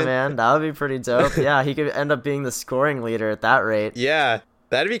season. Yeah, man, that would be pretty dope. Yeah, he could end up being the scoring leader at that rate. Yeah,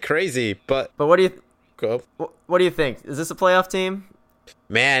 that'd be crazy. But what do you go? What do you think? Is this a playoff team?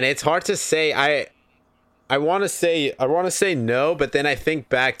 Man, it's hard to say. I want to say no, but then I think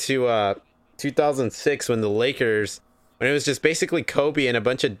back to 2006 when the Lakers. When it was just basically Kobe and a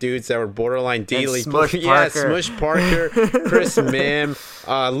bunch of dudes that were borderline D-League. Smush Parker. Yeah, Smush Parker, Chris Mim,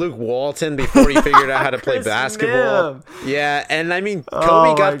 Luke Walton before he figured out how to play basketball. Mim. Yeah, and I mean,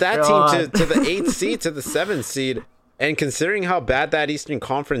 Kobe got that God. team to the 8th seed, to the 7th seed. And considering how bad that Eastern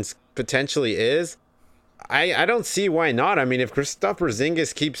Conference potentially is, I don't see why not. I mean, if Kristaps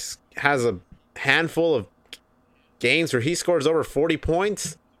Porzingis has a handful of games where he scores over 40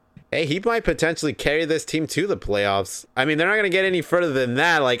 points... Hey, he might potentially carry this team to the playoffs. I mean, they're not going to get any further than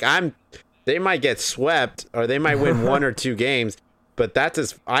that. They might get swept, or they might win 1 or 2 games. But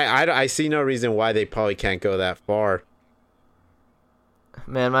that's I see no reason why they probably can't go that far.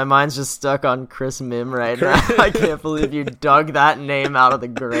 Man, my mind's just stuck on Chris Mim right now. I can't believe you dug that name out of the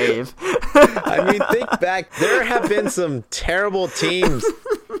grave. I mean, think back. There have been some terrible teams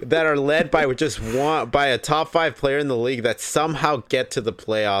that are led by by a top 5 player in the league that somehow get to the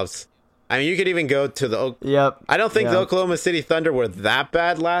playoffs. I mean, you could even go to the... Yep. I don't think the Oklahoma City Thunder were that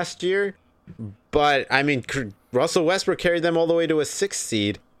bad last year, but I mean, Russell Westbrook carried them all the way to a 6th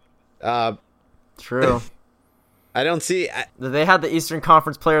seed. True. I don't see... They had the Eastern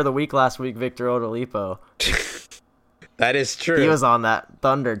Conference Player of the Week last week, Victor Oladipo. That is true. He was on that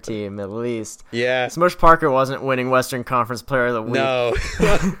Thunder team, at least. Yeah. Smush Parker wasn't winning Western Conference Player of the Week. No.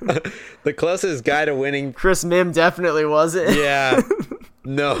 The closest guy to winning... Chris Mim definitely wasn't. Yeah.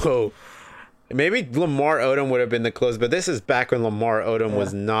 No. Maybe Lamar Odom would have been the closest, but this is back when Lamar Odom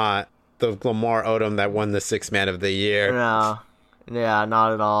was not the Lamar Odom that won the 6th Man of the Year. No. Yeah,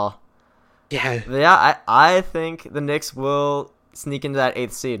 not at all. Yeah. Yeah, I think the Knicks will sneak into that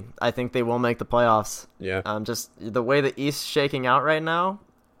 8th seed. I think they will make the playoffs. Yeah. Just the way the East's shaking out right now,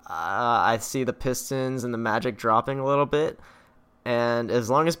 I see the Pistons and the Magic dropping a little bit. And as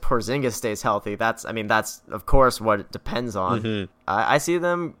long as Porzingis stays healthy, that's of course what it depends on. Mm-hmm. I see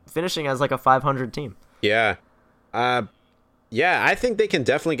them finishing as like a 500 team. Yeah. I think they can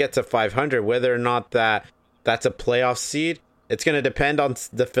definitely get to 500. Whether or not that's a playoff seed, it's going to depend on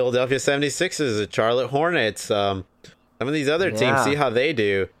the Philadelphia 76ers, the Charlotte Hornets, some of these other teams, see how they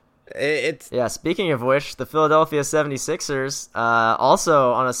do. Speaking of which, the Philadelphia 76ers,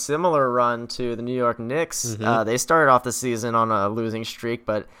 also on a similar run to the New York Knicks, they started off the season on a losing streak,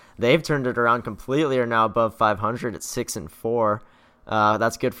 but they've turned it around completely, are now above 500 at 6-4.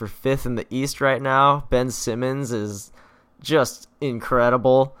 That's good for 5th in the East right now. Ben Simmons is just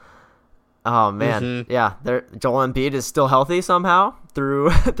incredible. Oh man, yeah, Joel Embiid is still healthy somehow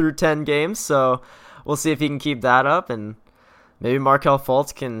through 10 games, so we'll see if he can keep that up, and maybe Markelle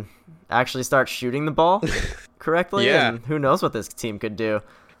Fultz can actually start shooting the ball correctly. And who knows what this team could do.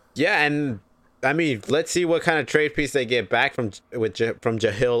 Yeah, and I mean, let's see what kind of trade piece they get back from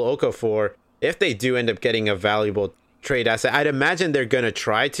Jahlil Okafor if they do end up getting a valuable trade asset. I'd imagine they're going to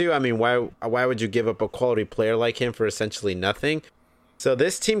try to. I mean, why would you give up a quality player like him for essentially nothing? So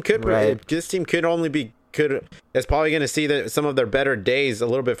this team could it's probably going to see some of their better days a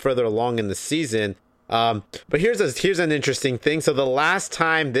little bit further along in the season. But here's an interesting thing. So the last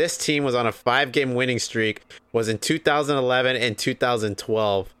time this team was on a 5-game winning streak was in 2011 and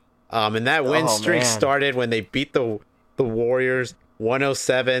 2012. And that win streak started when they beat the Warriors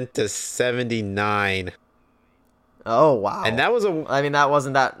 107-79. Oh wow! And that was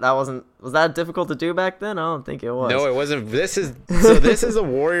was that difficult to do back then? I don't think it was. No, it wasn't. This is a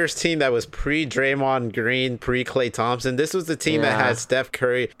Warriors team that was pre Draymond Green, pre Klay Thompson. This was the team that had Steph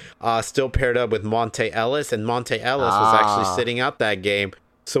Curry still paired up with Monte Ellis, and Monte Ellis was actually sitting out that game.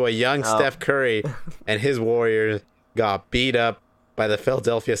 So a young Steph Curry and his Warriors got beat up by the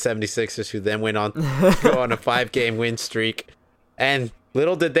Philadelphia 76ers, who then went on to go on a 5-game win streak. And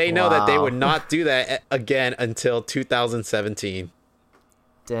little did they know that they would not do that again until 2017.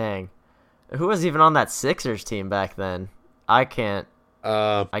 Dang. Who was even on that Sixers team back then? I can't.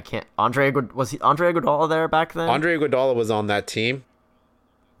 Andre Iguodala there back then? Andre Iguodala was on that team.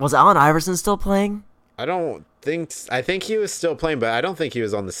 Was Allen Iverson still playing? I think he was still playing, but I don't think he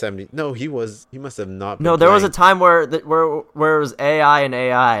was on the 70. No, he must have not been No, there playing. was a time where it was AI and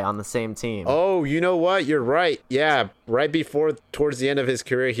AI on the same team. Oh, you know what? You're right. Yeah, right before, towards the end of his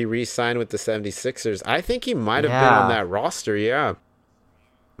career, he re-signed with the 76ers. I think he might have been on that roster, yeah.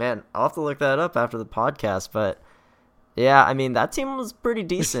 Man, I'll have to look that up after the podcast, but yeah, I mean, that team was pretty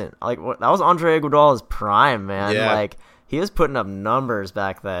decent. Like, that was Andre Iguodala's prime, man. Yeah. Like, he was putting up numbers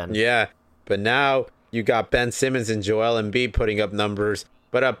back then. Yeah, but now you got Ben Simmons and Joel Embiid putting up numbers.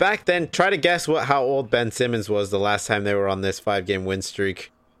 But back then, try to guess how old Ben Simmons was the last time they were on this 5-game win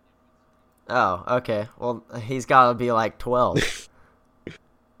streak. Oh, okay. Well, he's got to be like 12.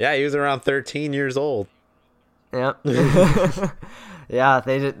 Yeah, he was around 13 years old. Yep. Yeah,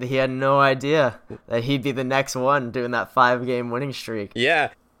 he had no idea that he'd be the next one doing that 5-game winning streak.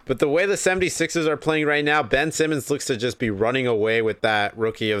 Yeah, but the way the 76ers are playing right now, Ben Simmons looks to just be running away with that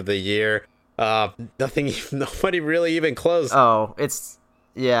Rookie of the Year. Nobody really even close. Oh,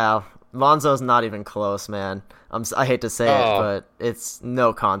 Lonzo's not even close, man. I hate to say it, but it's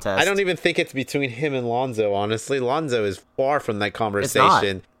no contest. I don't even think it's between him and Lonzo, honestly. Lonzo is far from that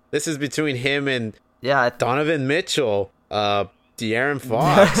conversation. This is between him and Donovan Mitchell, De'Aaron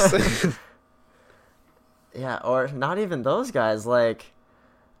Fox. Yeah, or not even those guys. Like,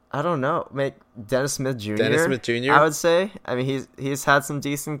 I don't know. Make Dennis Smith Jr. I would say. I mean, he's had some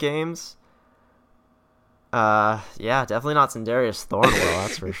decent games. Yeah, definitely not Sindarius Thornwell,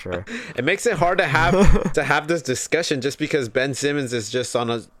 that's for sure. It makes it hard to have this discussion just because Ben Simmons is just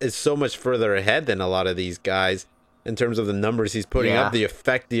is so much further ahead than a lot of these guys in terms of the numbers he's putting up, the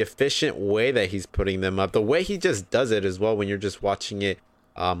efficient way that he's putting them up, the way he just does it as well when you're just watching it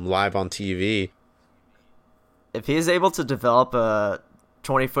live on TV. If he's able to develop a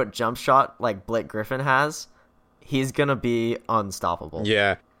 20-foot jump shot like Blake Griffin has, he's gonna be unstoppable.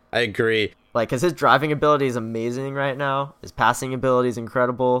 Yeah, I agree. Like, because his driving ability is amazing right now. His passing ability is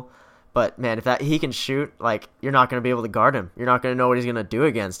incredible. But, man, if he can shoot, like, you're not going to be able to guard him. You're not going to know what he's going to do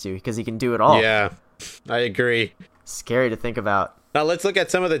against you because he can do it all. Yeah, I agree. Scary to think about. Now, let's look at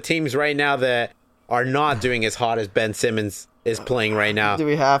some of the teams right now that are not doing as hot as Ben Simmons is playing right now. Do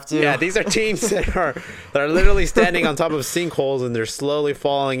we have to? Yeah, these are teams that are literally standing on top of sinkholes and they're slowly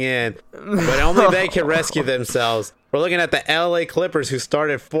falling in. But only they can rescue themselves. We're looking at the LA Clippers, who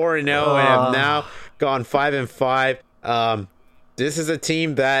started 4-0 and have now gone 5-5. This is a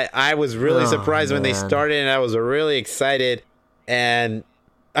team that I was really surprised when they started, and I was really excited. And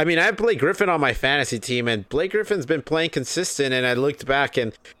I mean, I have Blake Griffin on my fantasy team, and Blake Griffin's been playing consistent. And I looked back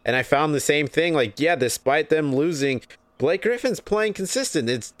and I found the same thing. Like, yeah, despite them losing, Blake Griffin's playing consistent.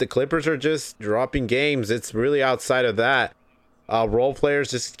 It's the Clippers are just dropping games. It's really outside of that. Role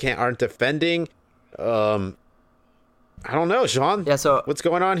players just aren't defending. I don't know, Sean. Yeah, so what's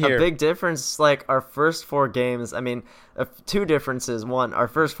going on here? A big difference, like our first 4 games. I mean, two differences. One, our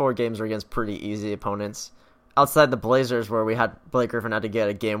first 4 games were against pretty easy opponents. Outside the Blazers, where Blake Griffin had to get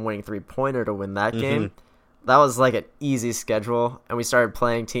a game-winning 3-pointer to win that game. That was like an easy schedule, and we started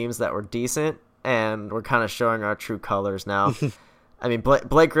playing teams that were decent, and we're kind of showing our true colors now. I mean,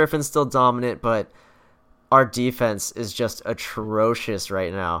 Blake Griffin's still dominant, but our defense is just atrocious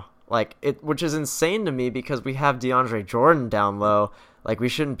right now. Like, which is insane to me because we have DeAndre Jordan down low. Like, we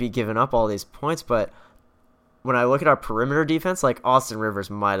shouldn't be giving up all these points, but when I look at our perimeter defense, like, Austin Rivers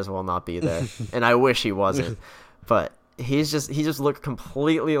might as well not be there. And I wish he wasn't. But he just looked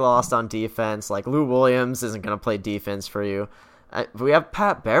completely lost on defense. Like, Lou Williams isn't going to play defense for you. We have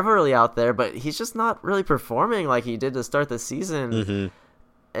Pat Beverly out there, but he's just not really performing like he did to start the season.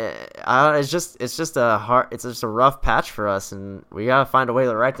 It's just a rough patch for us, and we gotta find a way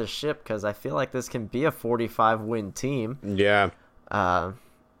to right the ship because I feel like this can be a 45-win team. Yeah.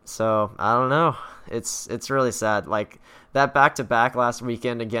 So I don't know. It's really sad. Like that back-to-back last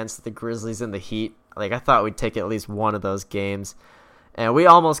weekend against the Grizzlies and the Heat. Like I thought we'd take at least one of those games, and we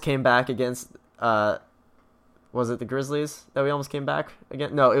almost came back against. Was it the Grizzlies that we almost came back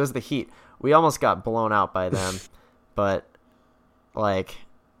again? No, it was the Heat. We almost got blown out by them, but like.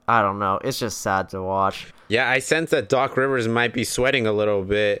 I don't know. It's just sad to watch. Yeah, I sense that Doc Rivers might be sweating a little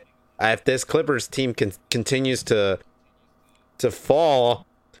bit. If this Clippers team continues to fall,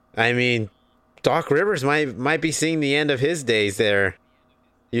 I mean, Doc Rivers might be seeing the end of his days there.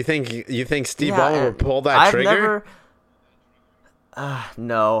 You think Steve Ballmer will pull that trigger?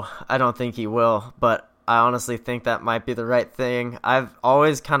 No, I don't think he will. But I honestly think that might be the right thing. I've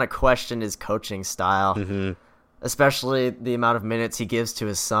always kind of questioned his coaching style. especially the amount of minutes he gives to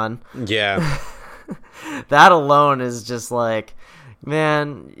his son. Yeah. That alone is just like,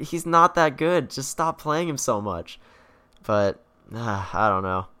 man, he's not that good. Just stop playing him so much. But I don't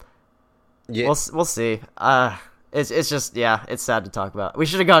know. Yeah. We'll see. It's just, yeah, it's sad to talk about. We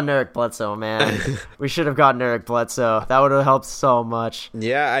should have gotten Erik Bledsoe, man. We should have gotten Erik Bledsoe. That would have helped so much.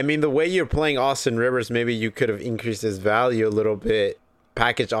 Yeah, I mean, the way you're playing Austin Rivers, maybe you could have increased his value a little bit.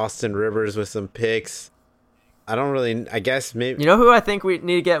 Package Austin Rivers with some picks. I guess maybe. You know who I think we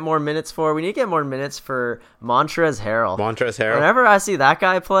need to get more minutes for? We need to get more minutes for Montrezl Harrell. Whenever I see that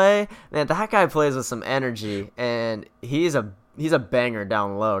guy play, man, that guy plays with some energy, and he's a banger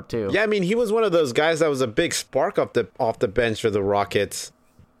down low too. Yeah, I mean, he was one of those guys that was a big spark off the bench for the Rockets.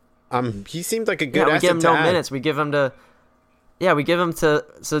 He seemed like a good asset. We give him no add. minutes. We give him to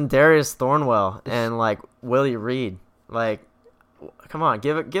Darius Thornwell and like Willie Reed. Like, come on,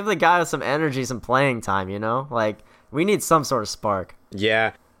 give the guy some energy, some playing time. You know, like we need some sort of spark.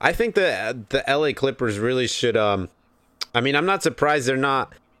 Yeah, I think the LA Clippers really should. I mean, I'm not surprised they're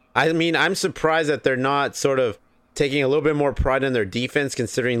not. I mean, I'm surprised that they're not sort of taking a little bit more pride in their defense,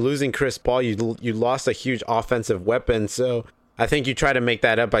 considering losing Chris Paul, you lost a huge offensive weapon. So I think you try to make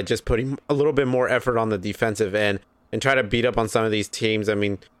that up by just putting a little bit more effort on the defensive end and try to beat up on some of these teams. I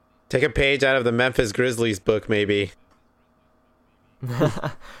mean, take a page out of the Memphis Grizzlies book, maybe.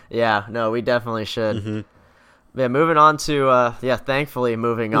 Yeah, no, we definitely should. Mm-hmm. Yeah, moving on to thankfully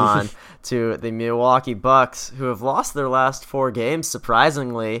moving on to the Milwaukee Bucks, who have lost their last 4 games,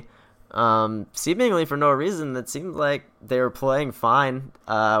 surprisingly. Seemingly for no reason. It seemed like they were playing fine.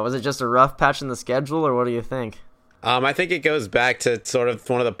 Was it just a rough patch in the schedule, or what do you think? I think it goes back to sort of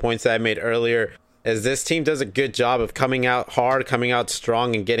one of the points that I made earlier, is this team does a good job of coming out hard, coming out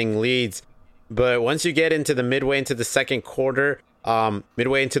strong, and getting leads. But once you get into the midway into the second quarter,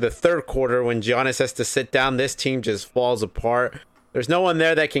 midway into the third quarter, when Giannis has to sit down, this team just falls apart. There's no one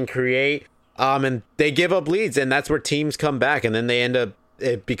there that can create, and they give up leads, and that's where teams come back, and then they end up,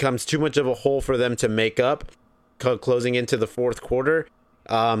 it becomes too much of a hole for them to make up closing into the fourth quarter.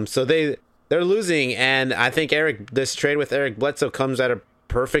 So they're losing, and I think this trade with Erik Bledsoe comes at a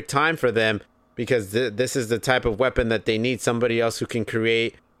perfect time for them, because this is the type of weapon that they need. Somebody else who can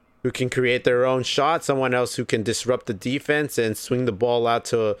create their own shot, someone else who can disrupt the defense and swing the ball out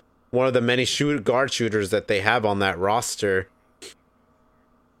to one of the many guard shooters that they have on that roster.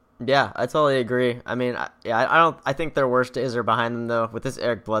 Yeah, I totally agree. I mean, I think their worst days are behind them, though. With this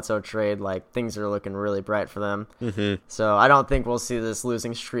Erik Bledsoe trade, like, things are looking really bright for them. Mm-hmm. So I don't think we'll see this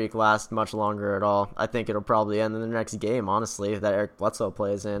losing streak last much longer at all. I think it'll probably end in the next game, honestly, that Erik Bledsoe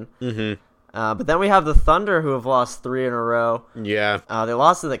plays in. Mm-hmm. But then we have the Thunder, who have lost 3 in a row. Yeah. They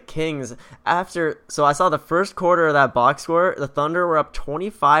lost to the Kings so I saw the first quarter of that box score. The Thunder were up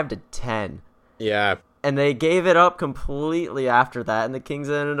 25-10. Yeah. And they gave it up completely after that, and the Kings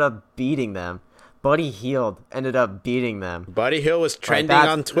ended up beating them. Buddy Hield ended up beating them. Buddy Hield was trending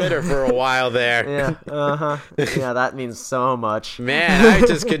on Twitter for a while there. Yeah, yeah, that means so much. Man, I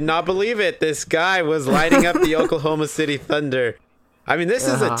just could not believe it. This guy was lighting up the Oklahoma City Thunder. I mean, this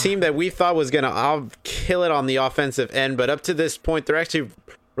is a team that we thought was going to kill it on the offensive end, but up to this point, they're actually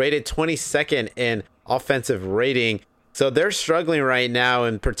rated 22nd in offensive rating. So they're struggling right now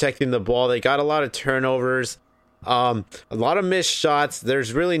in protecting the ball. They got a lot of turnovers, a lot of missed shots.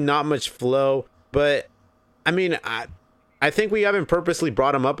 There's really not much flow. But, I mean, I think we haven't purposely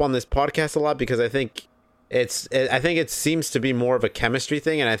brought them up on this podcast a lot, because I think it seems to be more of a chemistry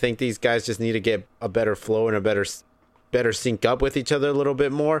thing, and I think these guys just need to get a better flow and a better sync up with each other a little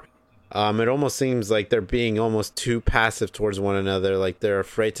bit more. It almost seems like they're being almost too passive towards one another, like they're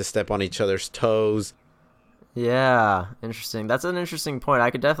afraid to step on each other's toes. Yeah, interesting. That's an interesting point.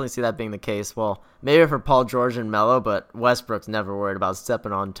 I could definitely see that being the case. Well, maybe for Paul George and Melo, but Westbrook's never worried about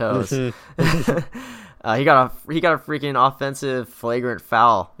stepping on toes. He got a freaking offensive flagrant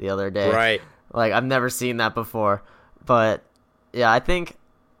foul the other day. Right. Like, I've never seen that before. But yeah, I think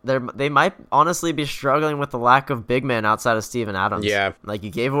they might honestly be struggling with the lack of big men outside of Steven Adams. Yeah. Like, you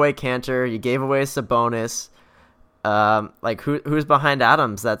gave away Cantor, you gave away Sabonis. Like, who's behind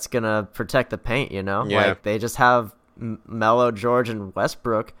Adams that's gonna protect the paint, you know? Yeah. Like, they just have Melo, George, and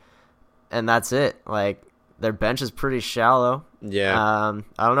Westbrook, and that's it. Like, their bench is pretty shallow. Yeah.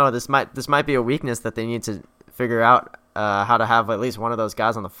 I don't know. This might be a weakness that they need to figure out, how to have at least one of those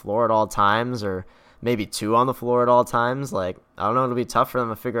guys on the floor at all times, or maybe 2 on the floor at all times. Like, I don't know. It'll be tough for them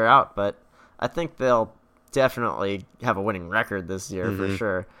to figure out, but I think they'll definitely have a winning record this year for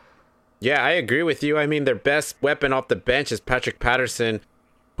sure. Yeah, I agree with you. I mean, their best weapon off the bench is Patrick Patterson,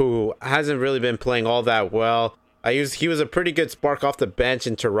 who hasn't really been playing all that well. He was a pretty good spark off the bench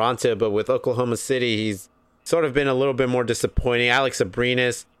in Toronto, but with Oklahoma City, sort of been a little bit more disappointing. Alex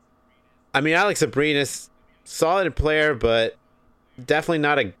Abrines, solid player, but definitely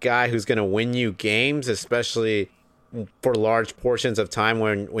not a guy who's going to win you games, especially for large portions of time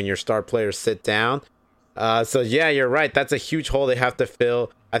when your star players sit down. So yeah, you're right. That's a huge hole they have to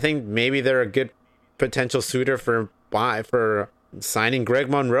fill. I think maybe they're a good potential suitor for signing Greg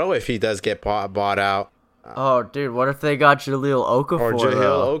Monroe if he does get bought out. Oh, dude, what if they got Jahlil Okafor? Or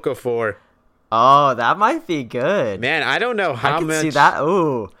Jahlil Okafor. Oh, that might be good. Man, I don't know how I can much. see that.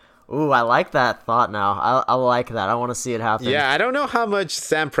 Ooh, I like that thought now. I like that. I want to see it happen. Yeah, I don't know how much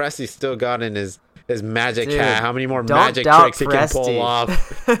Sam Presti still got in his magic Dude, hat. How many more magic tricks he can pull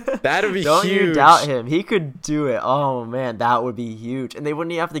off. That'd be don't huge. Don't you doubt him. He could do it. Oh, man, that would be huge. And they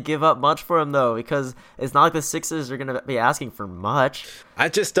wouldn't even have to give up much for him, though, because it's not like the Sixers are going to be asking for much. I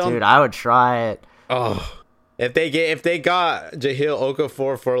just don't. Dude, I would try it. Oh, if they got Jahlil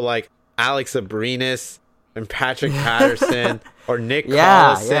Okafor for like Alex Abrines and Patrick Patterson or Nick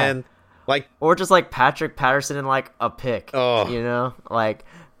Collison, like, or just like Patrick Patterson and like a pick. Oh, you know, like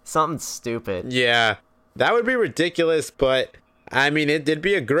something stupid. Yeah, that would be ridiculous, but I mean, it'd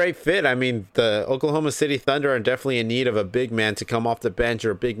be a great fit. I mean, the Oklahoma City Thunder are definitely in need of a big man to come off the bench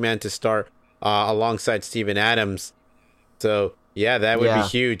or a big man to start alongside Steven Adams. So yeah, that would be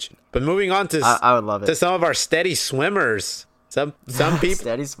huge. But moving on to I would love it. To some of our steady swimmers. Some people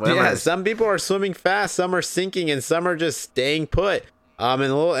steady swimmers. Yeah, some people are swimming fast, some are sinking, and some are just staying put.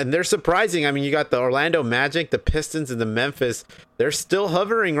 And they're surprising. I mean, you got the Orlando Magic, the Pistons, and the Memphis. They're still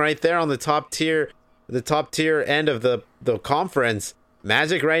hovering right there on the top tier end of the conference.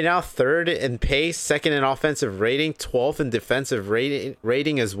 Magic right now, 3rd in pace, 2nd in offensive rating, 12th in defensive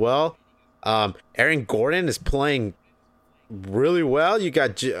rating as well. Aaron Gordon is playing really well. You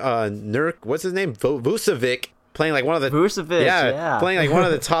got what's his name? Vucevic playing like one of the playing like one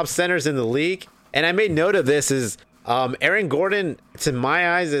of the top centers in the league. And I made note of this is Aaron Gordon, to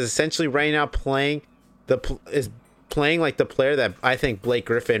my eyes, is essentially right now playing like the player that I think Blake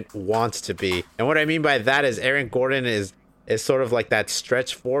Griffin wants to be. And what I mean by that is Aaron Gordon is sort of like that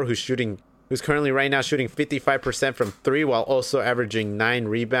stretch 4 who's currently right now shooting 55% from 3 while also averaging 9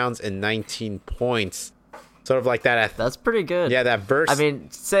 rebounds and 19 points. Sort of like that. That's pretty good. Yeah, that burst. I mean,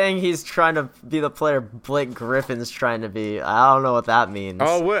 saying he's trying to be the player Blake Griffin's trying to be, I don't know what that means.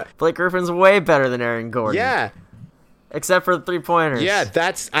 Oh, what? Blake Griffin's way better than Aaron Gordon. Yeah. Except for the 3-pointers. Yeah,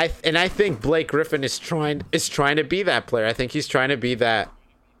 I think Blake Griffin is trying to be that player. I think he's trying to be that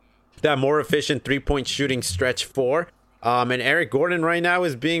more efficient 3-point shooting stretch 4. And Eric Gordon right now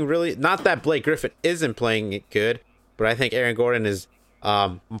is being really, not that Blake Griffin isn't playing it good, but I think Aaron Gordon is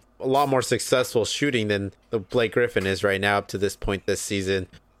a lot more successful shooting than the Blake Griffin is right now up to this point this season.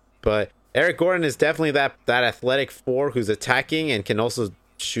 But Eric Gordon is definitely that athletic 4 who's attacking and can also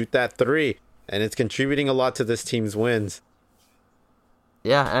shoot that 3, and it's contributing a lot to this team's wins.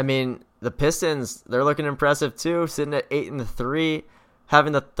 Yeah, I mean, the Pistons, they're looking impressive too, sitting at 8-3,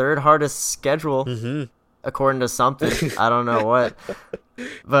 having the 3rd hardest schedule, according to something. I don't know what.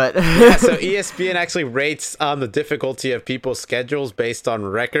 But yeah, so ESPN actually rates the difficulty of people's schedules based on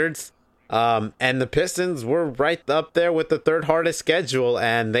records. And the Pistons were right up there with the 3rd hardest schedule,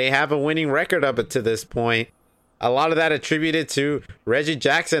 and they have a winning record up to this point. A lot of that attributed to Reggie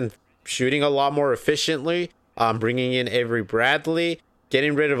Jackson shooting a lot more efficiently, bringing in Avery Bradley,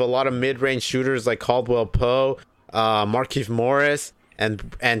 getting rid of a lot of mid-range shooters like Caldwell Poe, Markieff Morris,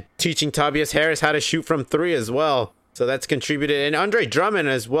 and teaching Tobias Harris how to shoot from 3 as well. So that's contributed. And Andre Drummond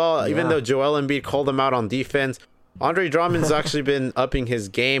as well, even though Joel Embiid called him out on defense. Andre Drummond's actually been upping his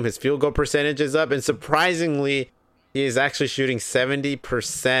game. His field goal percentage is up. And surprisingly, he is actually shooting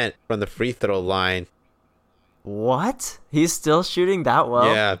 70% from the free throw line. What? He's still shooting that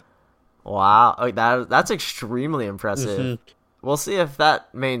well? Yeah. Wow. That's extremely impressive. We'll see if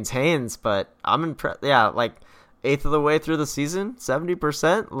that maintains, but I'm impressed. Yeah, like 8th of the way through the season,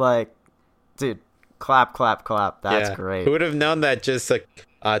 70%. Like, dude. Clap. That's great. Who would have known that just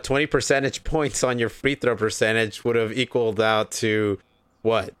 20 percentage points on your free throw percentage would have equaled out to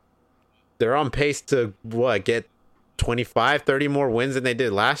what? They're on pace to get 25, 30 more wins than they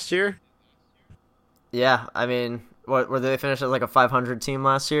did last year? Yeah, I mean, what were they finished as like a 500 team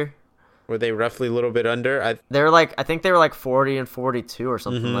last year? Were they roughly a little bit under? I think they were like 40-42 or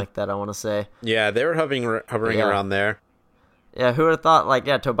something like that, I want to say. Yeah, they were hovering around there. Yeah, who would have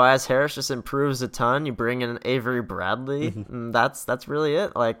thought, Tobias Harris just improves a ton. You bring in Avery Bradley, and that's really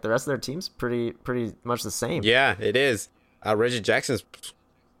it. Like, the rest of their team's pretty much the same. Yeah, it is. Reggie Jackson's,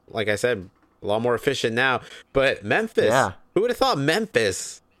 like I said, a lot more efficient now. But Memphis, who would have thought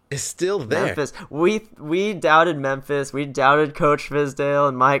Memphis is still there. Memphis. We doubted Memphis. We doubted Coach Fizdale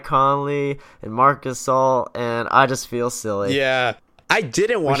and Mike Conley and Marc Gasol, and I just feel silly. Yeah. I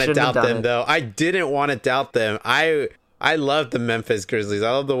didn't want to doubt them, though. I didn't want to doubt them. I love the Memphis Grizzlies.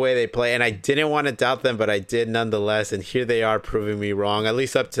 I love the way they play, and I didn't want to doubt them, but I did nonetheless, and here they are proving me wrong, at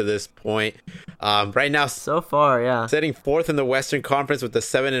least up to this point. Right now, so far, yeah. Sitting fourth in the Western Conference with a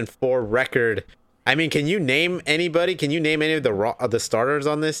 7-4 record. I mean, can you name anybody? Can you name any of the starters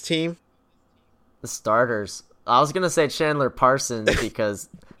on this team? The starters. I was going to say Chandler Parsons because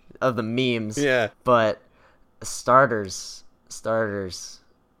of the memes. Yeah. But starters. James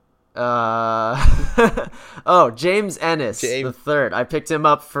Ennis the third. I picked him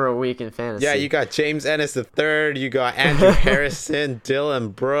up for a week in fantasy. Yeah, you got James Ennis the third. You got Andrew Harrison, Dillon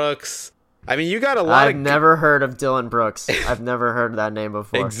Brooks. I mean, you got a lot. I've never heard of Dillon Brooks. I've never heard that name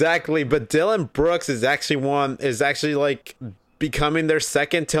before. Exactly, but Dillon Brooks is actually like becoming their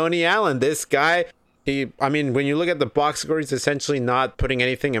second Tony Allen. This guy, when you look at the box score, he's essentially not putting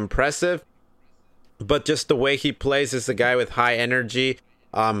anything impressive, but just the way he plays is a guy with high energy,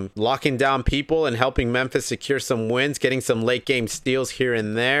 locking down people and helping Memphis secure some wins, getting some late game steals here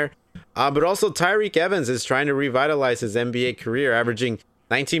and there. But also Tyreke Evans is trying to revitalize his NBA career, averaging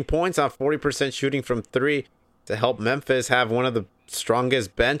 19 points on 40% shooting from three to help Memphis have one of the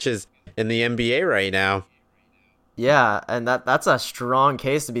strongest benches in the NBA right now. Yeah, and that's a strong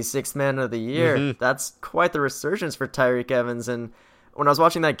case to be sixth man of the year. Mm-hmm. That's quite the resurgence for Tyreke Evans. And when I was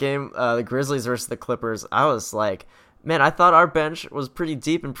watching that game, the Grizzlies versus the Clippers, I was like, man, I thought our bench was pretty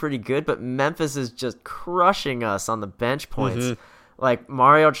deep and pretty good, but Memphis is just crushing us on the bench points. Mm-hmm. Like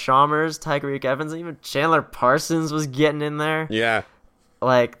Mario Chalmers, Tyreke Evans, even Chandler Parsons was getting in there. Yeah.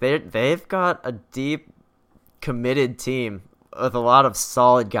 Like, they've got a deep, committed team with a lot of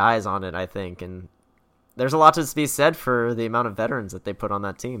solid guys on it, I think. And there's a lot to be said for the amount of veterans that they put on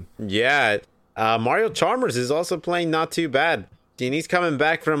that team. Yeah. Mario Chalmers is also playing not too bad. And he's coming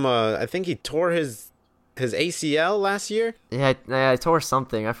back from, I think he tore his ACL last year. Yeah, I tore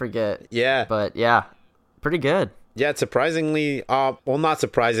something. I forget. Yeah. But, yeah, pretty good. Yeah, surprisingly, not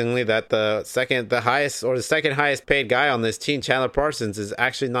surprisingly, that the second highest paid guy on this team, Chandler Parsons, is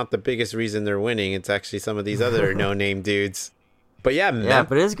actually not the biggest reason they're winning. It's actually some of these other no-name dudes. But yeah,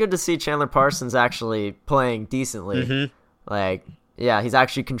 but it is good to see Chandler Parsons actually playing decently. Mm-hmm. Like, yeah, he's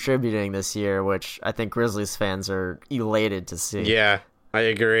actually contributing this year, which I think Grizzlies fans are elated to see. Yeah, I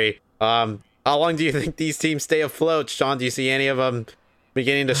agree. How long do you think these teams stay afloat, Sean? Do you see any of them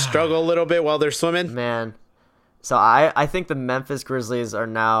beginning to struggle a little bit while they're swimming? Man. So I think the Memphis Grizzlies are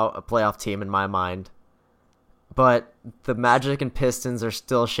now a playoff team in my mind. But the Magic and Pistons are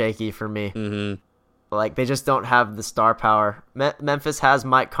still shaky for me. Mm-hmm. Like, they just don't have the star power. Memphis has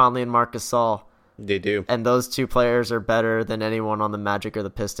Mike Conley and Marc Gasol. They do. And those two players are better than anyone on the Magic or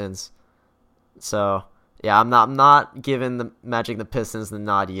the Pistons. So, yeah, I'm not giving the Magic and the Pistons the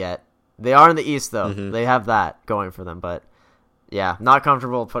nod yet. They are in the East, though. Mm-hmm. They have that going for them. But, yeah, not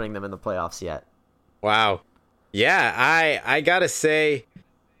comfortable putting them in the playoffs yet. Wow. Yeah, I gotta say,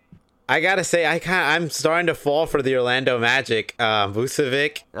 I'm starting to fall for the Orlando Magic.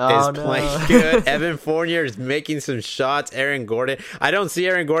 Vucevic is playing good. Evan Fournier is making some shots. Aaron Gordon. I don't see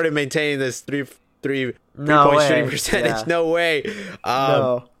Aaron Gordon maintaining this three-point shooting percentage. Yeah. No way.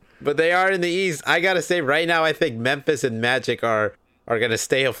 No. But they are in the East. I gotta say, right now, I think Memphis and Magic are gonna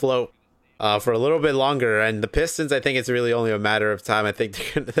stay afloat for a little bit longer. And the Pistons, I think it's really only a matter of time. I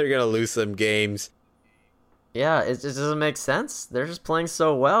think they're gonna lose some games. Yeah, it just doesn't make sense. They're just playing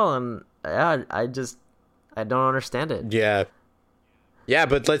so well, and yeah, I don't understand it. Yeah,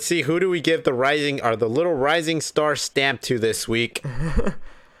 but let's see, who do we give the little rising star stamp to this week?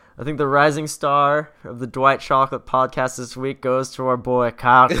 I think the rising star of the Dwight Chocolate podcast this week goes to our boy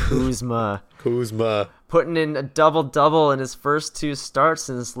Kyle Kuzma. Putting in a double-double in his first two starts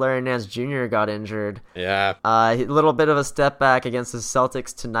since Larry Nance Jr. got injured. Yeah. A little bit of a step back against the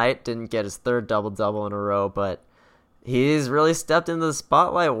Celtics tonight. Didn't get his third double-double in a row, but he's really stepped into the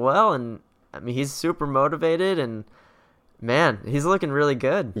spotlight well, and I mean, he's super motivated, and man, he's looking really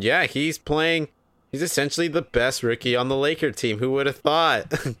good. Yeah, he's essentially the best rookie on the Laker team. Who would have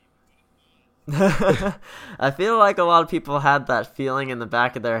thought? I feel like a lot of people had that feeling in the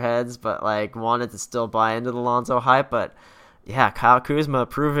back of their heads, but like wanted to still buy into the Lonzo hype. But yeah, Kyle Kuzma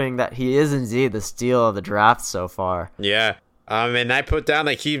proving that he is indeed the steal of the draft so far. Yeah, and I put down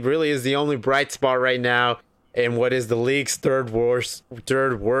that he really is the only bright spot right now in what is the league's third worst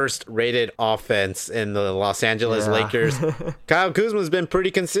rated offense in the Los Angeles Lakers. Kyle Kuzma's been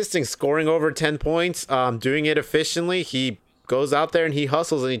pretty consistent, scoring over 10 points, doing it efficiently. He goes out there and he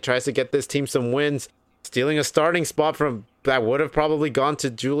hustles and he tries to get this team some wins, stealing a starting spot from that would have probably gone to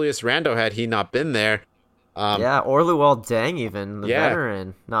Julius Randle had he not been there. Or Luol Deng, even the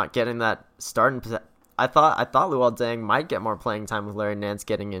veteran, not getting that starting. I thought Luol Deng might get more playing time with Larry Nance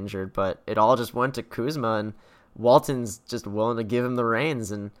getting injured, but it all just went to Kuzma, and Walton's just willing to give him the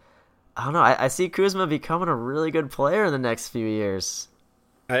reins. And I don't know. I see Kuzma becoming a really good player in the next few years.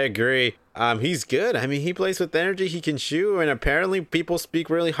 I agree. He's good. I mean, he plays with energy. He can shoot, and apparently people speak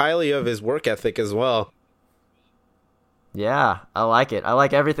really highly of his work ethic as well. Yeah, I like it. I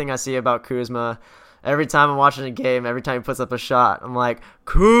like everything I see about Kuzma. Every time I'm watching a game, every time he puts up a shot, I'm like,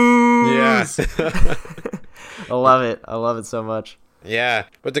 Kuz! Yeah. I love it. I love it so much. Yeah.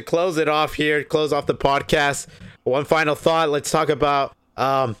 But to close it off here, close off the podcast, one final thought. Let's talk about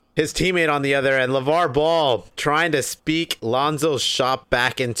his teammate on the other end, LeVar Ball, trying to speak Lonzo's shot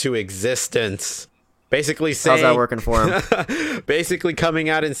back into existence. Basically saying, how's that working for him? Basically coming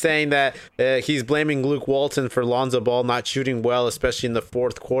out and saying that he's blaming Luke Walton for Lonzo Ball not shooting well, especially in the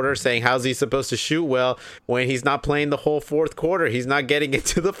fourth quarter, saying how's he supposed to shoot well when he's not playing the whole fourth quarter? He's not getting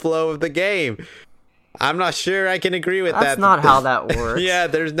into the flow of the game. I'm not sure I can agree with that. That's not how that works. Yeah,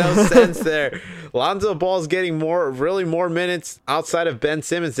 there's no sense there. Lonzo Ball's getting more minutes outside of Ben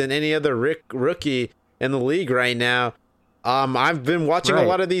Simmons than any other rookie in the league right now. I've been watching a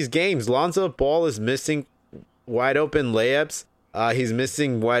lot of these games. Lonzo Ball is missing wide open layups. He's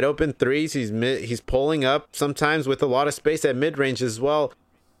missing wide open threes. He's pulling up sometimes with a lot of space at mid range as well.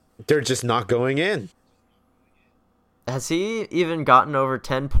 They're just not going in. Has he even gotten over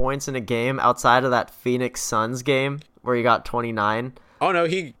 10 points in a game outside of that Phoenix Suns game where he got 29? Oh no,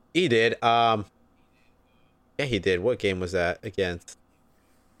 he did. Yeah, he did. What game was that against?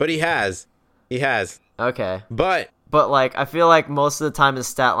 But he has. Okay. But like, I feel like most of the time his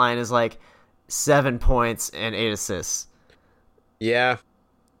stat line is like 7 points and 8 assists. Yeah.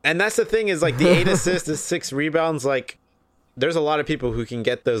 And that's the thing is like the 8 assists, the 6 rebounds, like there's a lot of people who can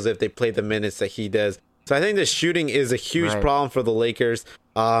get those if they play the minutes that he does. So I think the shooting is a huge problem for the Lakers.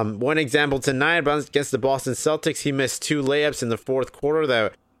 One example tonight against the Boston Celtics, he missed 2 layups in the fourth quarter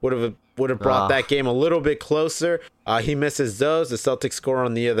that would have brought that game a little bit closer. He misses those. The Celtics score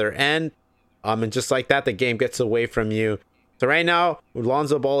on the other end. And just like that, the game gets away from you. So right now,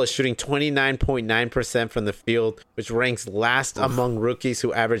 Lonzo Ball is shooting 29.9% from the field, which ranks last among rookies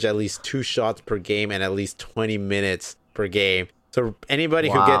who average at least 2 shots per game and at least 20 minutes per game. So anybody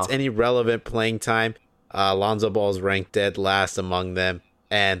who gets any relevant playing time, Lonzo Ball is ranked dead last among them,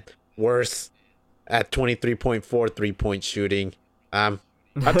 and worse at 23.4 3-point shooting. Up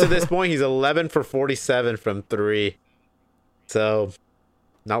to this point, he's 11 for 47 from 3. So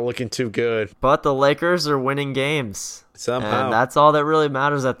not looking too good. But the Lakers are winning games. Somehow. And that's all that really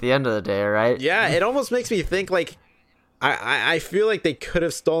matters at the end of the day, right? Yeah, it almost makes me think like I feel like they could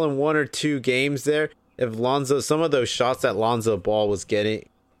have stolen 1 or 2 games there if some of those shots that Lonzo Ball was getting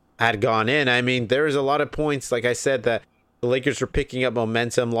had gone in. I mean, there was a lot of points, like I said, that the Lakers were picking up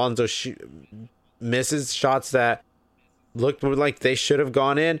momentum. Lonzo misses shots that looked like they should have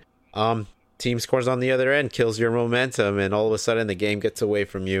gone in. Team scores on the other end, kills your momentum, and all of a sudden the game gets away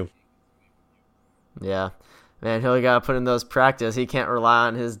from you. Yeah. Man, he'll got to put in those practice. He can't rely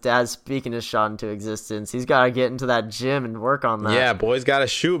on his dad speaking his shot into existence. He's got to get into that gym and work on that. Yeah, boys got to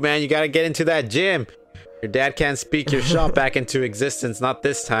shoot, man. You got to get into that gym. Your dad can't speak your shot back into existence. Not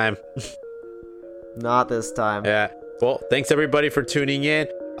this time. Not this time. Yeah. Well, thanks everybody for tuning in.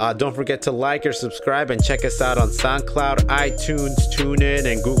 Don't forget to like or subscribe and check us out on SoundCloud, iTunes, TuneIn,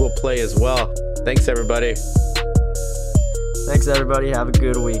 and Google Play as well. Thanks, everybody. Thanks, everybody. Have a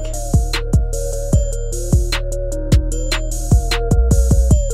good week.